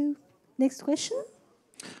 Thank you. Next question.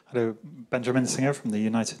 Hello, Benjamin Singer from the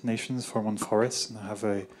United Nations for One Forest, and I have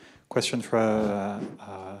a question for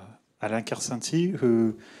Alain Karsenty,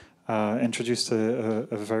 who introduced a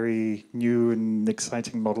very new and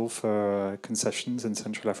exciting model for concessions in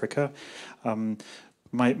Central Africa.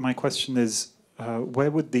 My question is,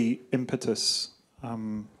 where would the impetus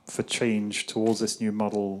for change towards this new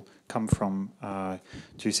model come from?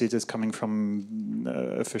 Do you see it as coming from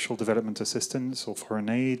official development assistance or foreign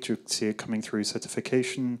aid? Do you see it coming through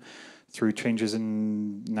certification, through changes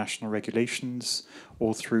in national regulations,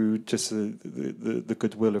 or through just the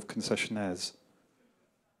goodwill of concessionaires?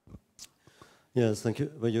 Yes, thank you.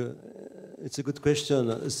 Well, it's a good question.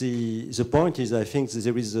 The point is, I think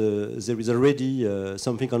there is already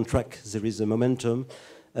something on track. There is a momentum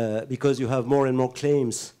because you have more and more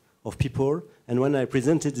claims of people. And when I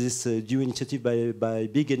presented this new initiative by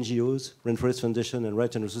big NGOs, Rainforest Foundation and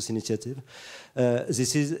Right and Resource Initiative, there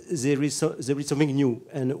is something new.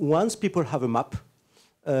 And once people have a map,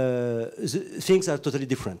 things are totally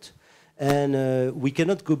different. And we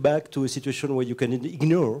cannot go back to a situation where you can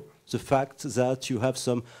ignore the fact that you have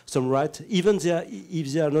some rights, even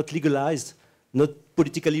if they are not legalized, not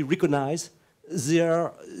politically recognized.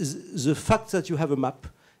 The fact that you have a map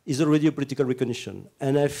is already a political recognition.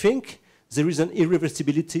 And I think there is an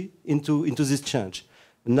irreversibility into this change.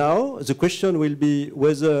 Now, the question will be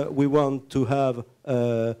whether we want to have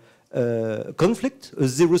a conflict, a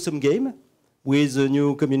zero-sum game, with a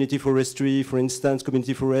new community forestry, for instance,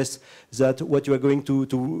 community forests, that what you are going to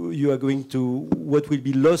what will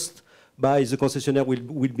be lost by the concessionaire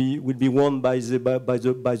will be won by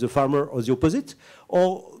the farmer, or the opposite?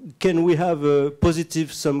 Or can we have a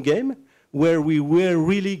positive sum game where we will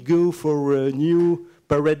really go for a new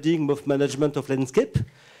paradigm of management of landscape,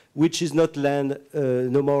 which is not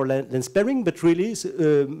no more land sparing, but really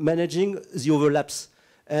managing the overlaps,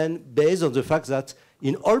 and based on the fact that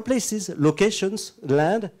in all places, locations,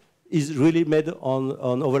 land is really made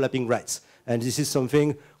on overlapping rights. And this is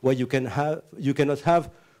something where you cannot have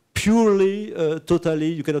purely, totally,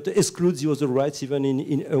 you cannot exclude the other rights. Even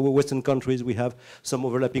in Western countries, we have some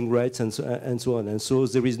overlapping rights and so on. And so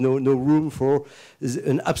there is no room for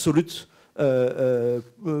an absolute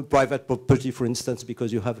private property, for instance,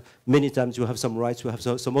 because you have many times you have some rights, you have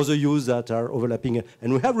some other use that are overlapping,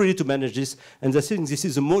 and we have really to manage this. And I think this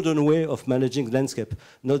is a modern way of managing landscape,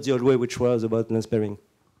 not the old way which was about land sparing.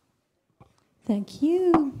 Thank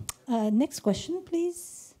you. Next question,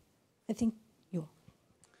 please. I think you.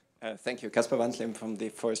 Thank you. Caspar Wandlim from the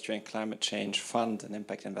Forestry and Climate Change Fund, an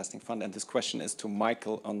impact investing fund. And this question is to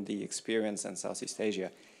Michael on the experience in Southeast Asia.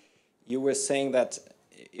 You were saying that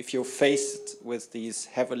if you're faced with these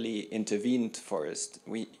heavily intervened forests,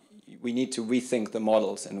 we need to rethink the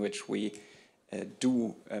models in which we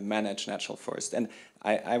do manage natural forest. And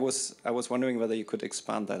I was wondering whether you could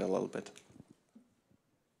expand that a little bit.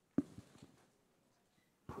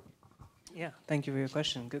 Yeah, thank you for your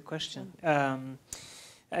question. Good question.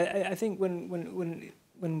 I think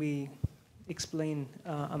when we explain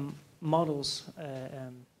models,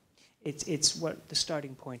 it's what the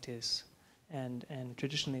starting point is. And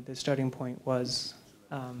traditionally, the starting point was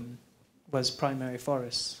primary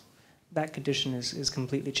forests. That condition is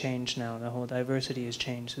completely changed now. The whole diversity has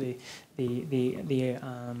changed. The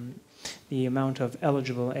amount of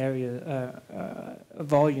eligible area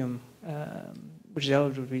volume which is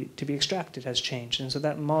eligible to be extracted has changed, and so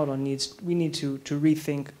that model we need to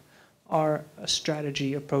rethink our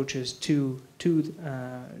strategy approaches to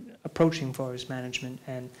approaching forest management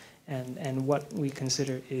and what we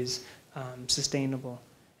consider is sustainable,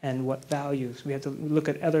 and what values. We have to look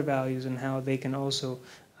at other values and how they can also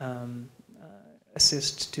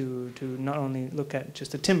assist to not only look at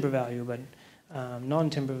just the timber value, but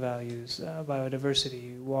non-timber values,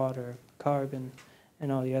 biodiversity, water, carbon,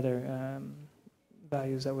 and all the other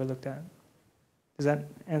values that were looked at. Does that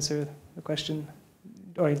answer the question?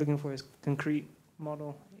 Or are you looking for a concrete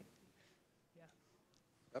model?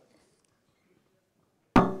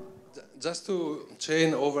 Just to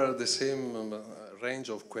chain over the same range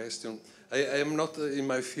of questions, I am not in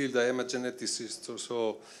my field, I am a geneticist,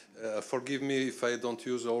 so forgive me if I don't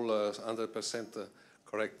use all 100%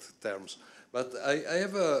 correct terms. But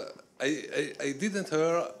I didn't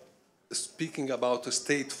hear speaking about the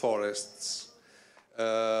state forests.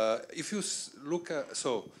 If you look at,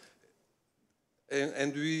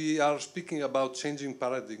 and we are speaking about changing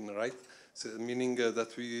paradigm, right? So meaning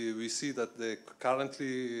that we see that the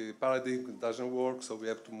currently paradigm doesn't work, so we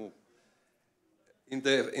have to move. In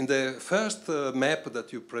the first map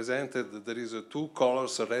that you presented, there is two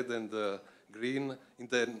colors, red and green. In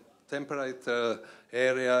the temperate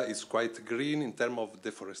area, it's quite green in terms of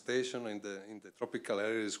deforestation. In the tropical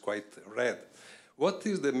area, it's quite red. What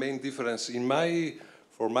is the main difference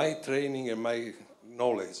for my training and my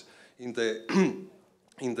knowledge? In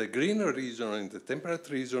the green region, in the temperate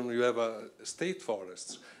region, you have state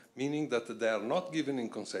forests, meaning that they are not given in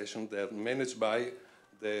concession, they are managed by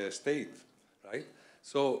the state, right?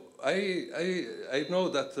 So I know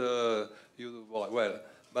that well,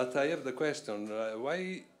 but I have the question,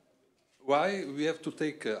 why we have to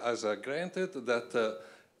take as granted that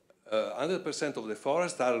 100% of the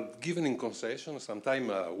forests are given in concession, sometimes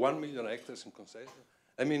 1 million hectares in concession?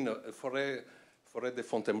 I mean, Forêt de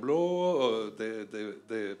Fontainebleau,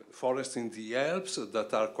 the forests in the Alps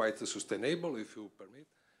that are quite sustainable, if you permit,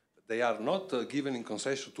 they are not given in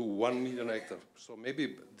concession to 1 million hectares. So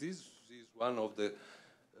maybe this is one of the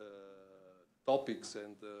topics,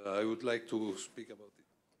 and I would like to speak about it.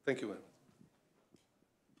 Thank you very much.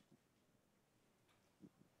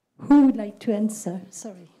 Who would like to answer?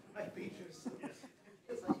 Sorry.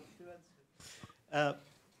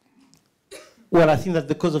 Well, I think that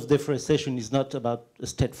the cause of deforestation is not about a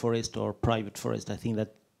state forest or private forest. I think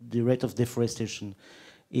that the rate of deforestation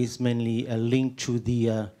is mainly linked to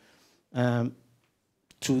the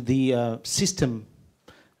system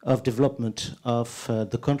of development of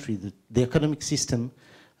the country. The economic system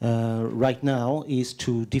right now is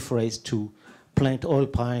to deforest, to plant oil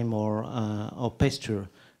palm or pasture,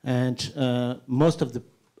 and most of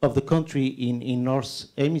the country in North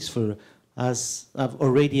Hemisphere have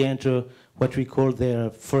already entered what we call their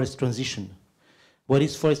forest transition. What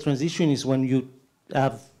is forest transition is when you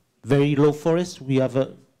have very low forest, you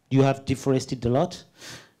have deforested a lot,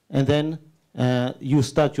 and then you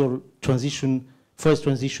start your transition. Forest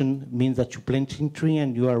transition means that you're planting tree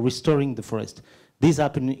and you are restoring the forest. This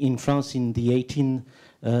happened in France in the 18th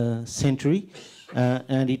century,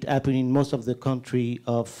 and it happened in most of the country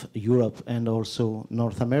of Europe and also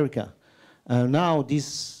North America. Now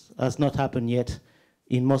this has not happened yet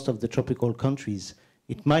in most of the tropical countries.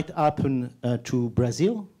 It might happen to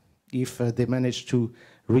Brazil if they manage to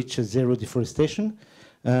reach zero deforestation.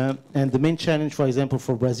 And the main challenge, for example,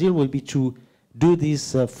 for Brazil will be to do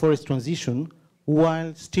this forest transition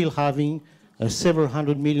while still having several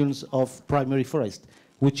hundred millions of primary forest,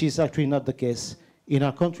 which is actually not the case in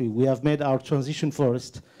our country. We have made our transition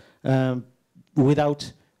forest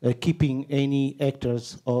without keeping any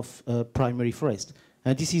hectares of primary forest.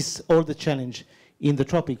 And this is all the challenge in the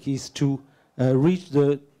tropic, is to reach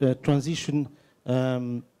the transition,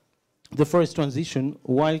 the forest transition,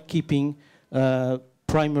 while keeping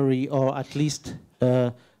primary or at least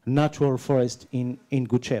natural forest in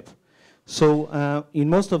good shape. So in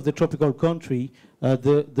most of the tropical country,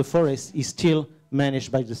 the forest is still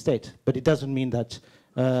managed by the state, but it doesn't mean that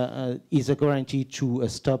is a guarantee to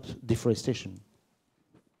stop deforestation.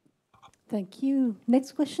 Thank you.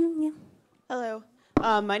 Next question, yeah. Hello.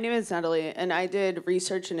 My name is Natalie, and I did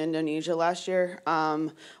research in Indonesia last year.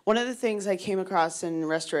 One of the things I came across in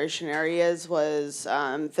restoration areas was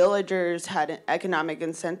villagers had economic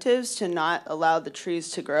incentives to not allow the trees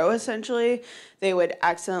to grow, essentially. They would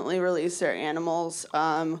accidentally release their animals,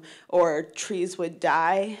 or trees would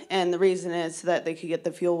die, and the reason is that they could get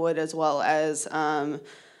the fuel wood as well as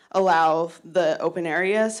allow the open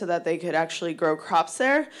area so that they could actually grow crops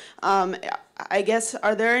there. I guess,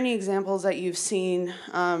 are there any examples that you've seen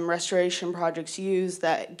restoration projects use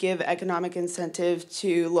that give economic incentive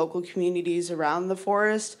to local communities around the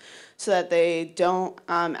forest so that they don't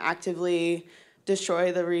actively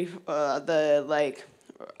destroy the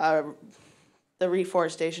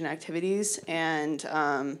reforestation activities? And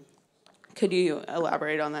could you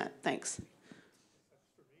elaborate on that? Thanks.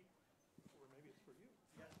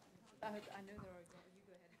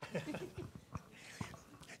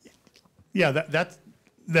 Yeah,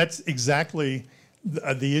 that's exactly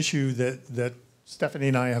the issue that Stephanie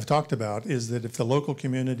and I have talked about, is that if the local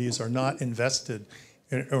communities are not invested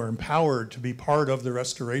or empowered to be part of the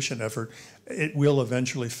restoration effort, it will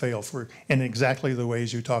eventually fail in exactly the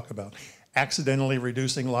ways you talk about. Accidentally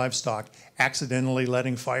reducing livestock, accidentally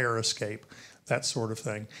letting fire escape, that sort of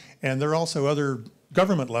thing. And there are also other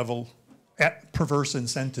government level perverse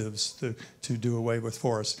incentives to do away with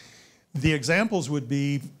forests. The examples would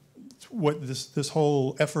be what this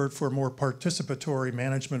whole effort for more participatory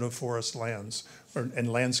management of forest lands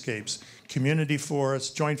and landscapes, community forests,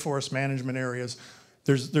 joint forest management areas.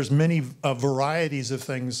 There's many varieties of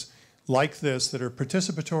things like this that are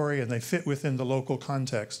participatory and they fit within the local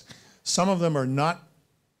context. Some of them are not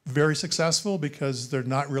very successful because they're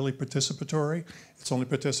not really participatory. It's only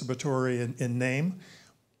participatory in name.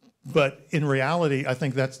 But in reality, I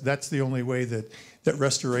think that's the only way that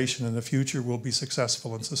restoration in the future will be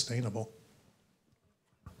successful and sustainable.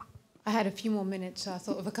 I had a few more minutes, so I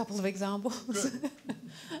thought of a couple of examples.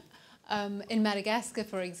 In Madagascar,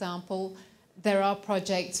 for example, there are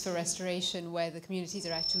projects for restoration where the communities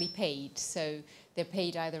are actually paid. So they're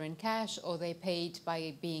paid either in cash or they're paid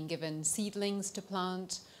by being given seedlings to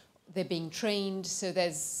plant. They're being trained. So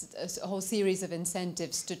there's a whole series of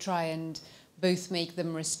incentives to try and both make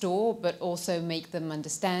them restore, but also make them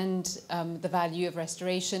understand the value of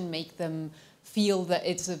restoration, make them feel that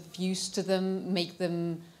it's of use to them, make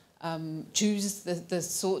them choose the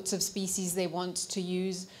sorts of species they want to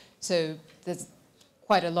use. So there's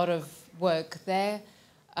quite a lot of work there.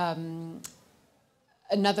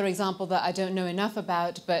 Another example that I don't know enough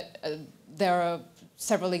about, but there are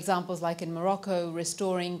several examples like in Morocco,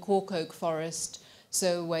 restoring cork oak forest,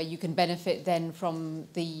 so where you can benefit then from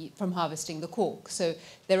harvesting the cork. So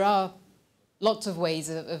there are lots of ways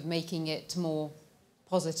of making it more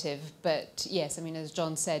positive, but yes, I mean, as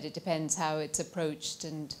John said, it depends how it's approached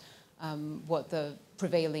and what the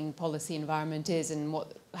prevailing policy environment is and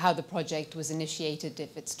how the project was initiated,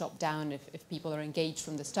 if it's top down, if people are engaged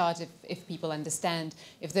from the start, if people understand,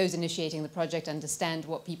 if those initiating the project understand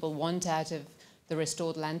what people want out of the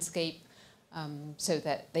restored landscape, so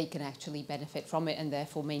that they can actually benefit from it and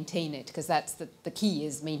therefore maintain it, because that's the key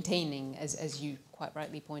is maintaining, as you quite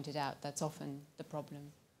rightly pointed out. That's often the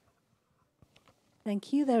problem.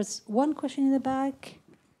 Thank you. There's one question in the back.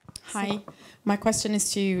 Hi, my question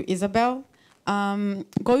is to Isabel.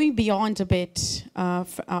 Going beyond a bit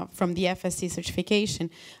from the FSC certification,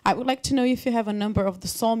 I would like to know if you have a number of the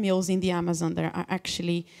sawmills in the Amazon that are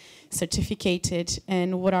actually certificated,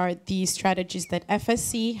 and what are the strategies that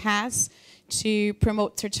FSC has to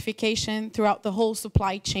promote certification throughout the whole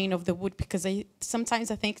supply chain of the wood, because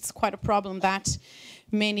sometimes I think it's quite a problem that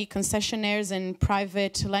many concessionaires and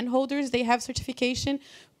private landholders, they have certification,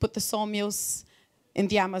 but the sawmills in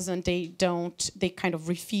the Amazon, they kind of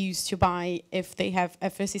refuse to buy if they have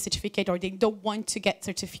FSC certificate, or they don't want to get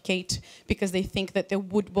certificate because they think that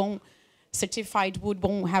the certified wood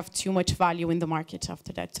won't have too much value in the market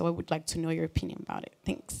after that. So I would like to know your opinion about it.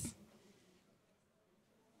 Thanks.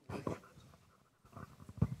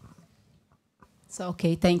 So,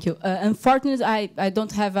 okay, thank you. Unfortunately, I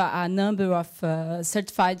don't have a number of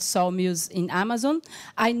certified sawmills in Amazon.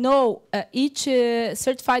 I know each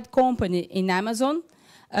certified company in Amazon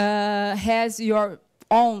has your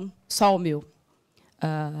own sawmill.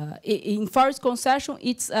 In forest concession,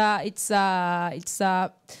 it's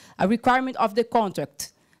a requirement of the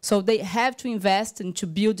contract. So they have to invest and to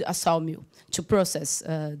build a sawmill to process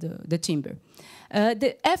the timber.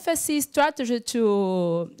 The FSC strategy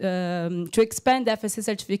to expand FSC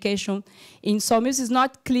certification in sawmills is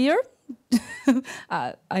not clear.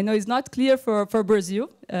 I know it's not clear for Brazil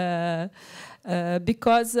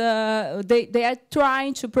because they are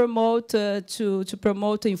trying to promote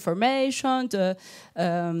information to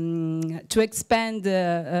expand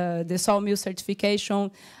the sawmill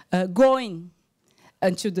certification, going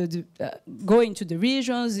to the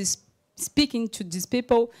regions. Speaking to these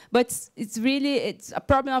people, but it's a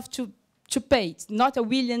problem of to pay. It's not a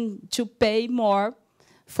willing to pay more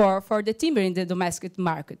for the timber in the domestic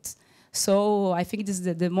market. So I think this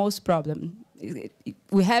is the most problem.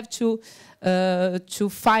 We have to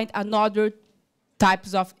find another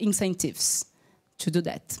types of incentives to do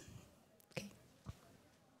that. Okay.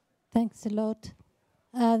 Thanks a lot.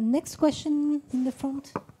 Next question in the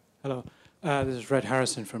front. Hello, this is Red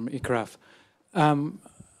Harrison from ICRAF.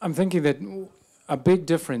 I'm thinking that a big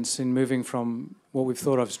difference in moving from what we've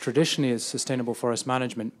thought of as traditionally as sustainable forest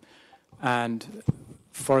management and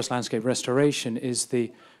forest landscape restoration is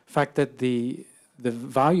the fact that the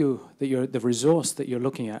value that the resource that you're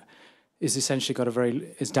looking at is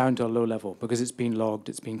essentially is down to a low level because it's been logged,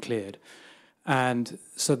 it's been cleared. And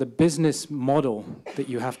so the business model that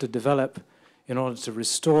you have to develop in order to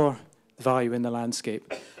restore value in the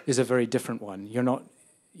landscape is a very different one. You're not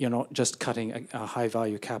just cutting a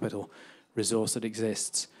high-value capital resource that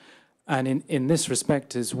exists. And in this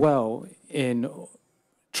respect as well, in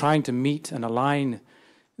trying to meet and align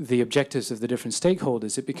the objectives of the different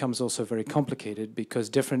stakeholders, it becomes also very complicated because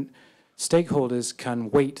different stakeholders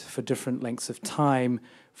can wait for different lengths of time,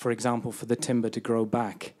 for example, for the timber to grow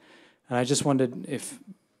back. And I just wondered if,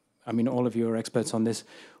 I mean, all of you are experts on this,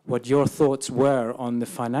 what your thoughts were on the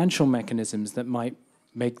financial mechanisms that might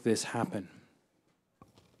make this happen.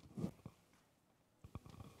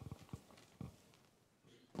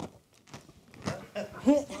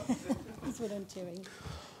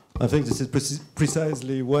 I think this is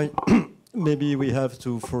precisely why maybe we have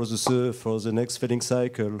to, for the next felling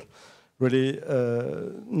cycle, really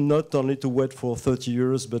not only to wait for 30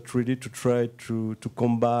 years, but really to try to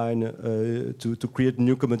combine, to create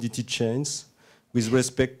new commodity chains with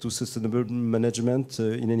respect to sustainable management.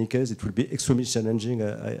 In any case, it will be extremely challenging,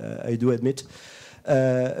 I do admit.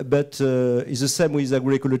 But it's the same with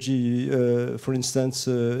agroecology. For instance,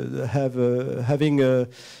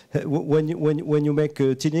 when you make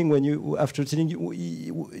tilling, after tilling,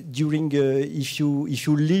 during if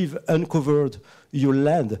you leave uncovered your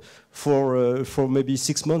land for maybe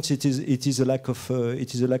 6 months, it is a lack of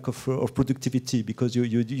productivity because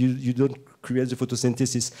you don't create the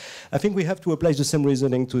photosynthesis. I think we have to apply the same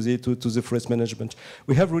reasoning to the forest management.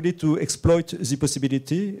 We have really to exploit the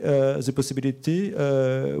possibility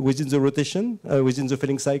within the rotation, within the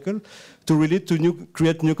felling cycle, to really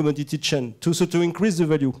create new commodity chain, to increase the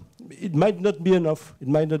value. It might not be enough. It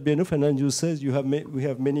might not be enough. And then you say we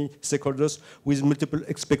have many stakeholders with multiple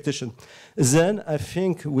expectations. Then I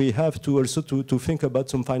think we have to also to think about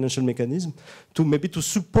some financial mechanism to maybe to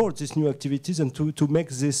support these new activities and to make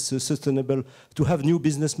this sustainable, to have new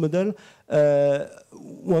business model.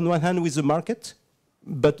 On one hand with the market,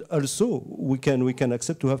 but also we can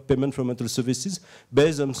accept to have payment for mental services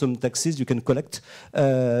based on some taxes you can collect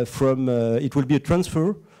from. It will be a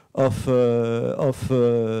transfer of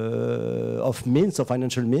means, of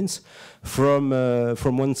financial means, from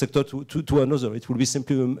one sector to another. It will be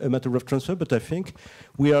simply a matter of transfer, but I think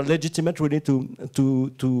we are legitimate really to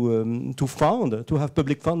have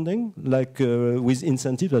public funding, like with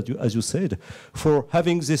incentive, as you said, for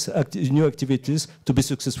having these new activities to be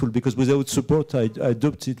successful. Because without support, I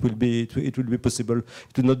doubt it will be possible.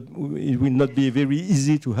 It will not be very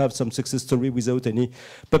easy to have some success story without any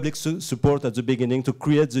public support at the beginning to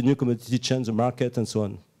create the new commodity chain, the market, and so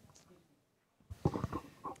on.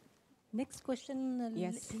 Next question.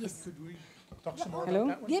 Yes. Could we talk some more Hello?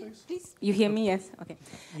 about that one, Yep, please? please. You hear me? Yes. Okay.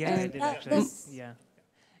 Yeah, I did actually. Yeah.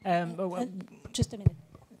 Just a minute.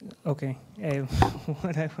 Okay.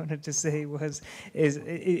 What I wanted to say is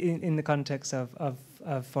in the context of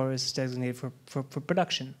forests designated for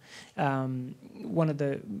production. One of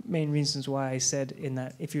the main reasons why I said in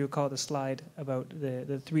that, if you recall the slide about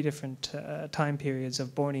the 3 different time periods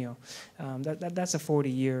of Borneo, that's a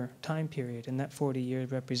 40-year time period, and that 40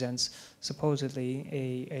 years represents supposedly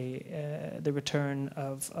the return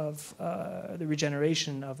of the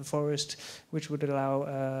regeneration of the forest, which would allow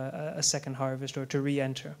a second harvest or to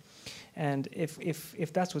re-enter. And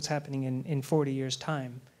if that's what's happening in 40 years'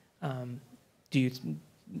 time,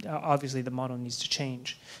 obviously the model needs to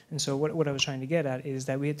change. And so what I was trying to get at is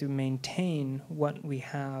that we have to maintain what we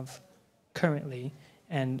have currently,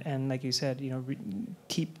 and like you said,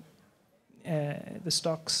 keep the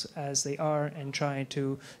stocks as they are, and try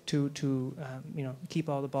to keep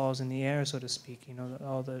all the balls in the air, so to speak.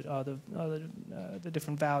 All the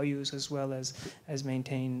different values, as well as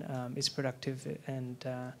maintain its productive and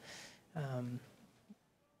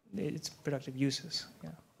its productive uses. Yeah.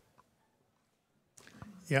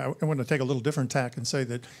 Yeah, I want to take a little different tack and say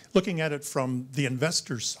that looking at it from the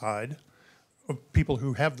investor's side, of people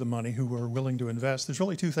who have the money, who are willing to invest, there's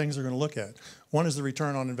really 2 things they're going to look at. One is the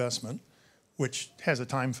return on investment, which has a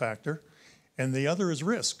time factor, and the other is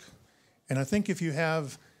risk. And I think if you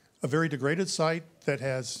have a very degraded site that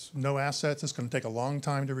has no assets, it's going to take a long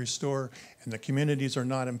time to restore, and the communities are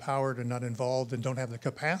not empowered and not involved and don't have the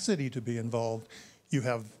capacity to be involved, you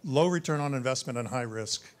have low return on investment and high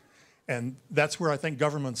risk. And that's where I think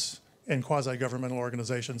governments and quasi-governmental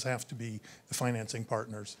organizations have to be the financing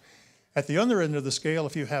partners. At the other end of the scale,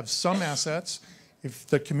 if you have some assets, if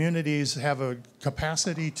the communities have a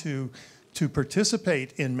capacity to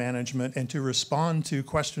participate in management and to respond to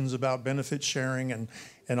questions about benefit sharing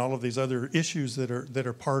and all of these other issues that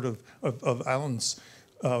are part of Alain's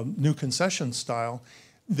new concession style,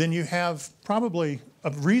 then you have probably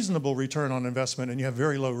a reasonable return on investment and you have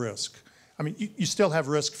very low risk. I mean, you still have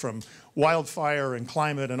risk from wildfire and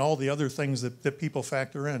climate and all the other things that people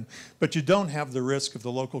factor in, but you don't have the risk of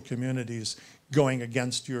the local communities going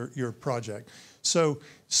against your project. So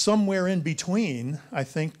somewhere in between, I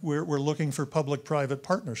think we're looking for public-private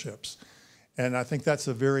partnerships. And I think that's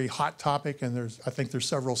a very hot topic, and I think there's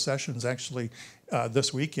several sessions actually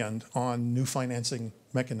this weekend on new financing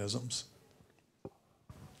mechanisms.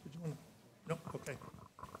 No? Okay.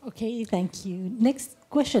 Okay, thank you. Next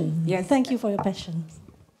question. Yes. Thank you for your passion.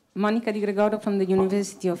 Monica Di Gregorio from the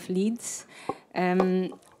University of Leeds.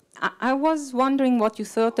 I was wondering what you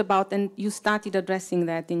thought about, and you started addressing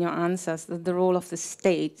that in your answers, the role of the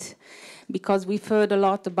state, because we've heard a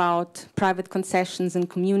lot about private concessions and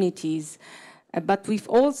communities, but we've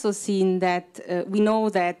also seen that, we know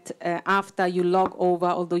that after you log over,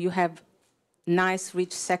 although you have nice,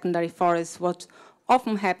 rich secondary forests, what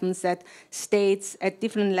often happens that states at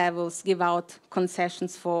different levels give out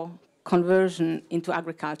concessions for conversion into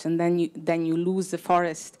agriculture, and then you lose the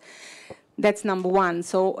forest. That's number one.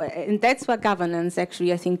 So, and that's where governance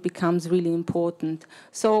actually, I think, becomes really important.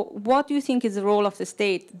 So what do you think is the role of the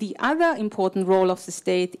state? The other important role of the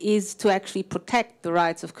state is to actually protect the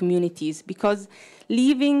rights of communities, because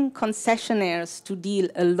leaving concessionaires to deal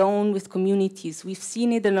alone with communities, we've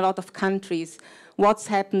seen it in a lot of countries. What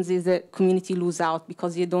happens is the community lose out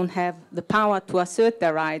because you don't have the power to assert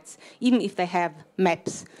their rights, even if they have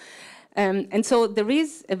maps. And so there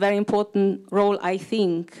is a very important role, I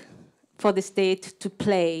think, for the state to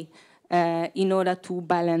play in order to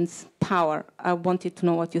balance power. I wanted to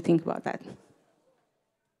know what you think about that.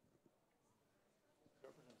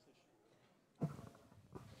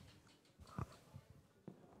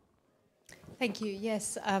 Thank you.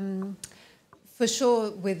 Yes, for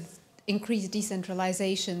sure, with increased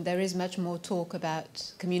decentralization, there is much more talk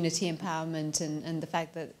about community empowerment and the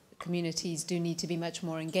fact that communities do need to be much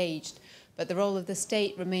more engaged. But the role of the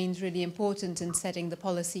state remains really important in setting the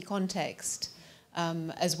policy context,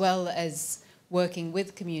 as well as working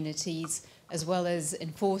with communities, as well as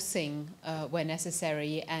enforcing where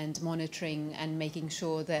necessary and monitoring and making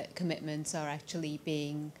sure that commitments are actually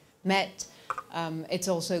being met. It's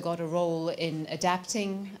also got a role in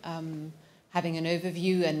adapting, having an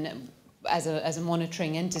overview and as a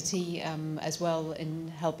monitoring entity as well in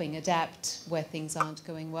helping adapt where things aren't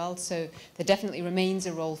going well. So there definitely remains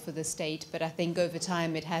a role for the state, but I think over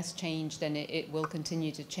time it has changed and it will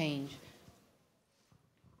continue to change.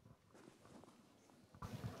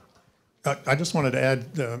 I just wanted to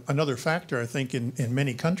add another factor. I think in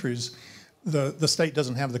many countries, the state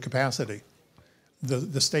doesn't have the capacity.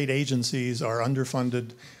 The state agencies are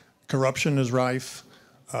underfunded, corruption is rife,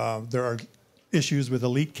 there are issues with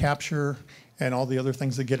elite capture and all the other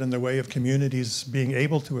things that get in the way of communities being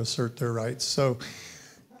able to assert their rights. So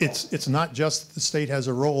it's not just the state has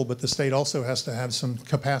a role, but the state also has to have some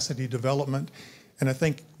capacity development. And I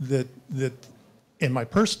think that in my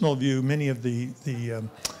personal view, many of the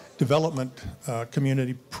development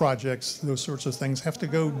community projects, those sorts of things, have to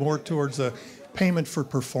go more towards a payment for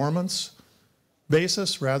performance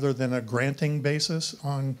basis rather than a granting basis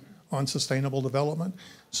on sustainable development,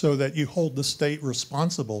 so that you hold the state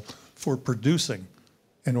responsible for producing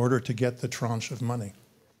in order to get the tranche of money.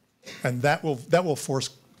 And that will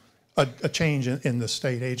force a change in the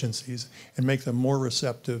state agencies and make them more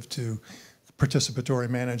receptive to participatory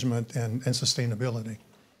management and sustainability.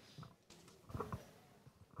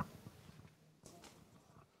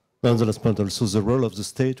 On the last point also, the role of the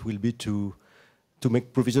state will be to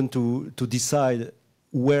make provision to decide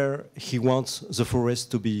where he wants the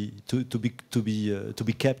forest to be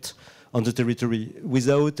kept on the territory,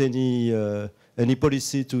 without any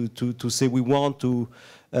policy to say we want to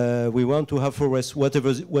have forests,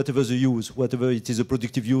 whatever the use, whatever it is a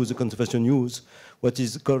productive use, a conservation use, what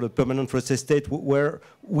is called a permanent forest estate, where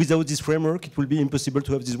without this framework it will be impossible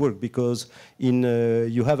to have this work, because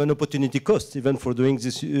you have an opportunity cost even for doing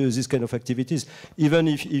this kind of activities. Even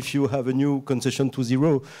if you have a new concession to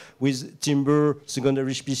zero with timber,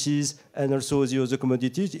 secondary species, and also the other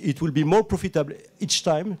commodities, it will be more profitable each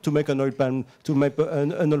time to make an oil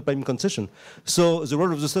palm concession. So the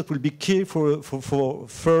role of the state will be key for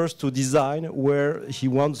first to design where he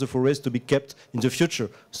wants the forest to be kept in the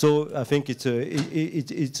future. So I think it's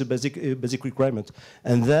a basic requirement.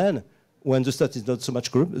 And then, when the state is not that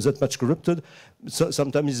much corrupted, so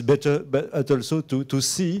sometimes it's better, but also to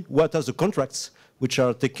see what are the contracts which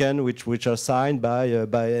are taken, which are signed by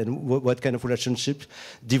and what kind of relationship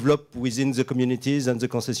developed within the communities and the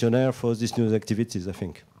concessionaire for these new activities, I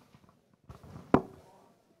think.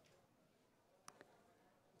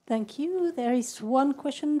 Thank you. There is one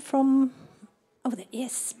question from over there.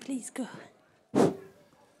 Yes, please go.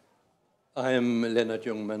 I am Lennart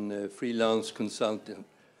Ljungman, a freelance consultant.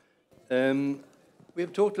 We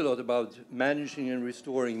have talked a lot about managing and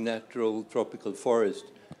restoring natural tropical forest,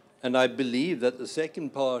 and I believe that the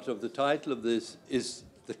second part of the title of this is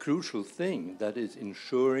the crucial thing, that is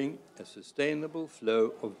ensuring a sustainable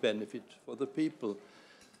flow of benefit for the people.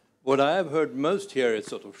 What I have heard most here is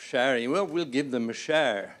sort of sharing. Well, we'll give them a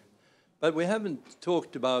share. But we haven't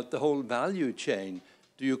talked about the whole value chain.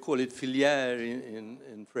 Do you call it filière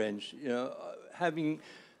in French? You know, having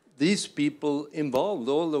these people involved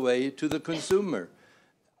all the way to the consumer.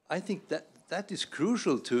 I think that is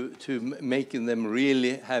crucial to making them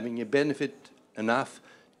really having a benefit enough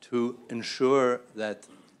to ensure that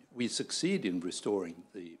we succeed in restoring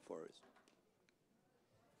the forest.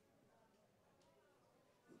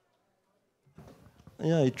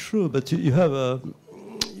 Yeah, it's true, but you have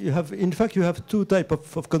in fact, you have two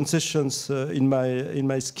types of concessions in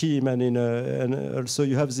my scheme, and also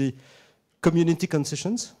you have the community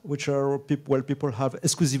concessions, which are where people have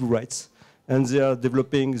exclusive rights, and they are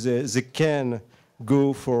developing. They can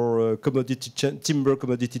go for timber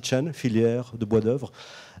commodity chain, filière de bois d'œuvre,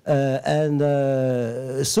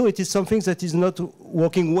 so it is something that is not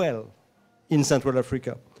working well in Central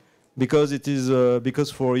Africa, because it is because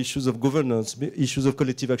for issues of governance, issues of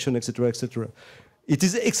collective action, etc., etc. It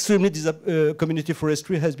is extremely community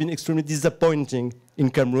forestry has been extremely disappointing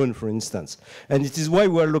in Cameroon, for instance, and it is why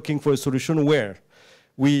we are looking for a solution where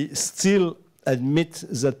we still admit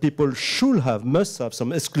that people must have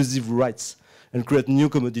some exclusive rights and create new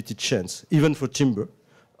commodity chains, even for timber,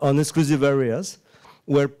 on exclusive areas,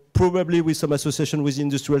 where probably with some association with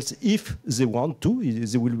industrials, if they want to,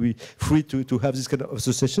 they will be free to have this kind of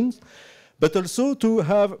associations, but also to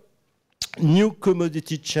have new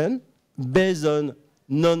commodity chain based on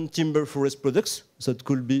non-timber forest products that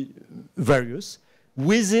could be various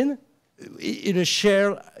within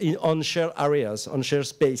on shared areas, on shared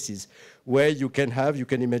spaces, where you can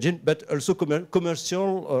imagine, but also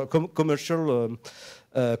commercial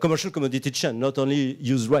commodity chain, not only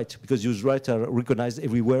use right, because use rights are recognized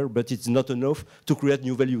everywhere, but it's not enough to create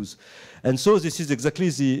new values. And so this is exactly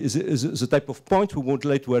the type of point we would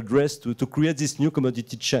like to address to create this new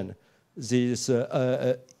commodity chain, this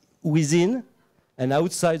within and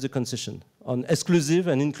outside the concession, on exclusive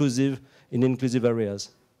and inclusive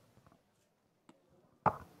areas.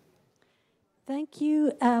 Thank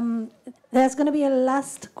you. There's going to be a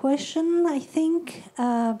last question, I think,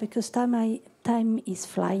 because time is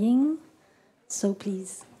flying. So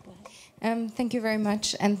please. Thank you very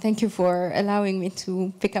much, and thank you for allowing me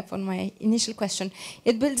to pick up on my initial question.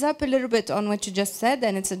 It builds up a little bit on what you just said,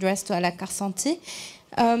 and it's addressed to Alain Karsenty.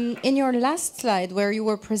 In your last slide, where you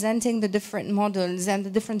were presenting the different models and the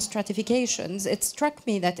different stratifications, it struck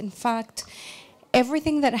me that, in fact,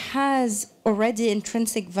 everything that has already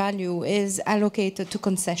intrinsic value is allocated to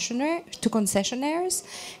concessionaires,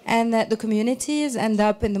 and that the communities end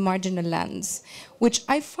up in the marginal lands, which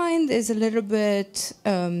I find is a little bit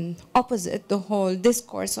opposite the whole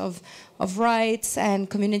discourse of rights and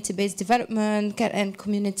community-based development and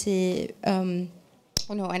community and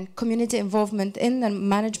community involvement in the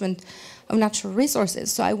management of natural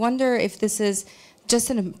resources. So I wonder if this is just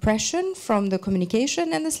an impression from the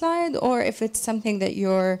communication in the slide, or if it's something that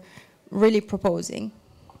you're really proposing.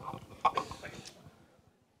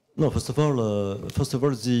 No, first of all,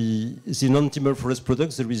 the non-timber forest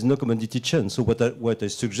products, there is no commodity chain. So what I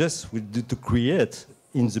suggest we do to create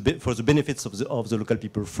for the benefits of the local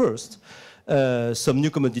people first, some new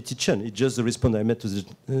commodity chain. It's just the response I made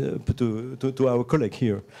to our colleague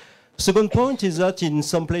here. Second point is that in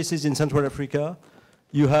some places in Central Africa,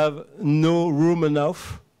 you have no room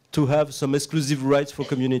enough to have some exclusive rights for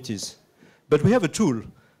communities. But we have a tool.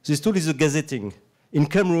 This tool is the gazetting. In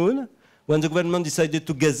Cameroon, when the government decided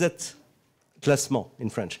to gazette, classement in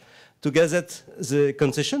French, to gazette the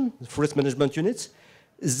concession, the forest management units,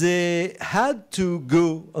 they had to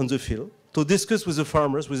go on the field to discuss with the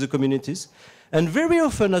farmers, with the communities. And very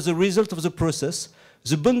often, as a result of the process,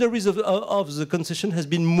 the boundaries of the concession has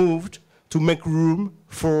been moved to make room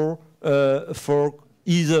for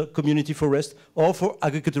either community forest or for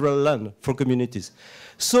agricultural land for communities.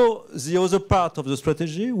 So the other part of the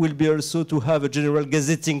strategy will be also to have a general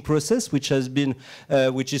gazetting process, which is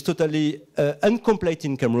totally incomplete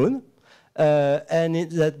in Cameroon,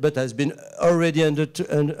 but has been already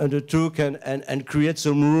undertook and create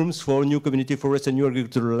some rooms for new community forest and new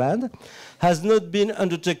agricultural land. Has not been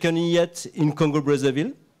undertaken yet in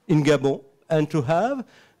Congo-Brazzaville, in Gabon, and to have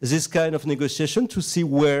this kind of negotiation to see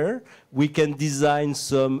where we can design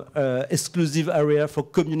some exclusive area for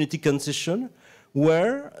community concession,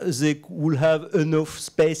 where they will have enough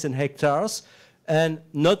space and hectares and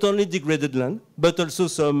not only degraded land, but also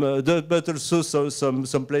some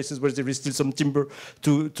places where there is still some timber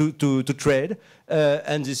to trade,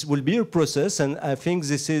 and this will be a process. And I think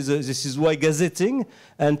this is why gazetting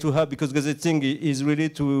and to have, because gazetting is really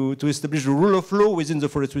to establish the rule of law within the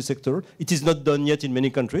forestry sector. It is not done yet in many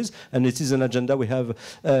countries, and it is an agenda we have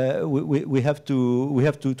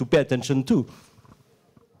to pay attention to.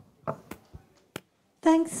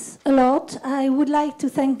 Thanks a lot. I would like to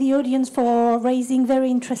thank the audience for raising very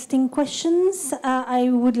interesting questions. I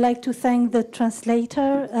would like to thank the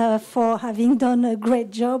translator for having done a great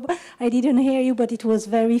job. I didn't hear you, but it was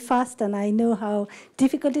very fast, and I know how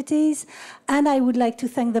difficult it is. And I would like to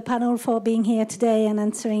thank the panel for being here today and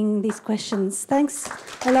answering these questions. Thanks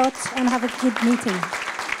a lot, and have a good meeting.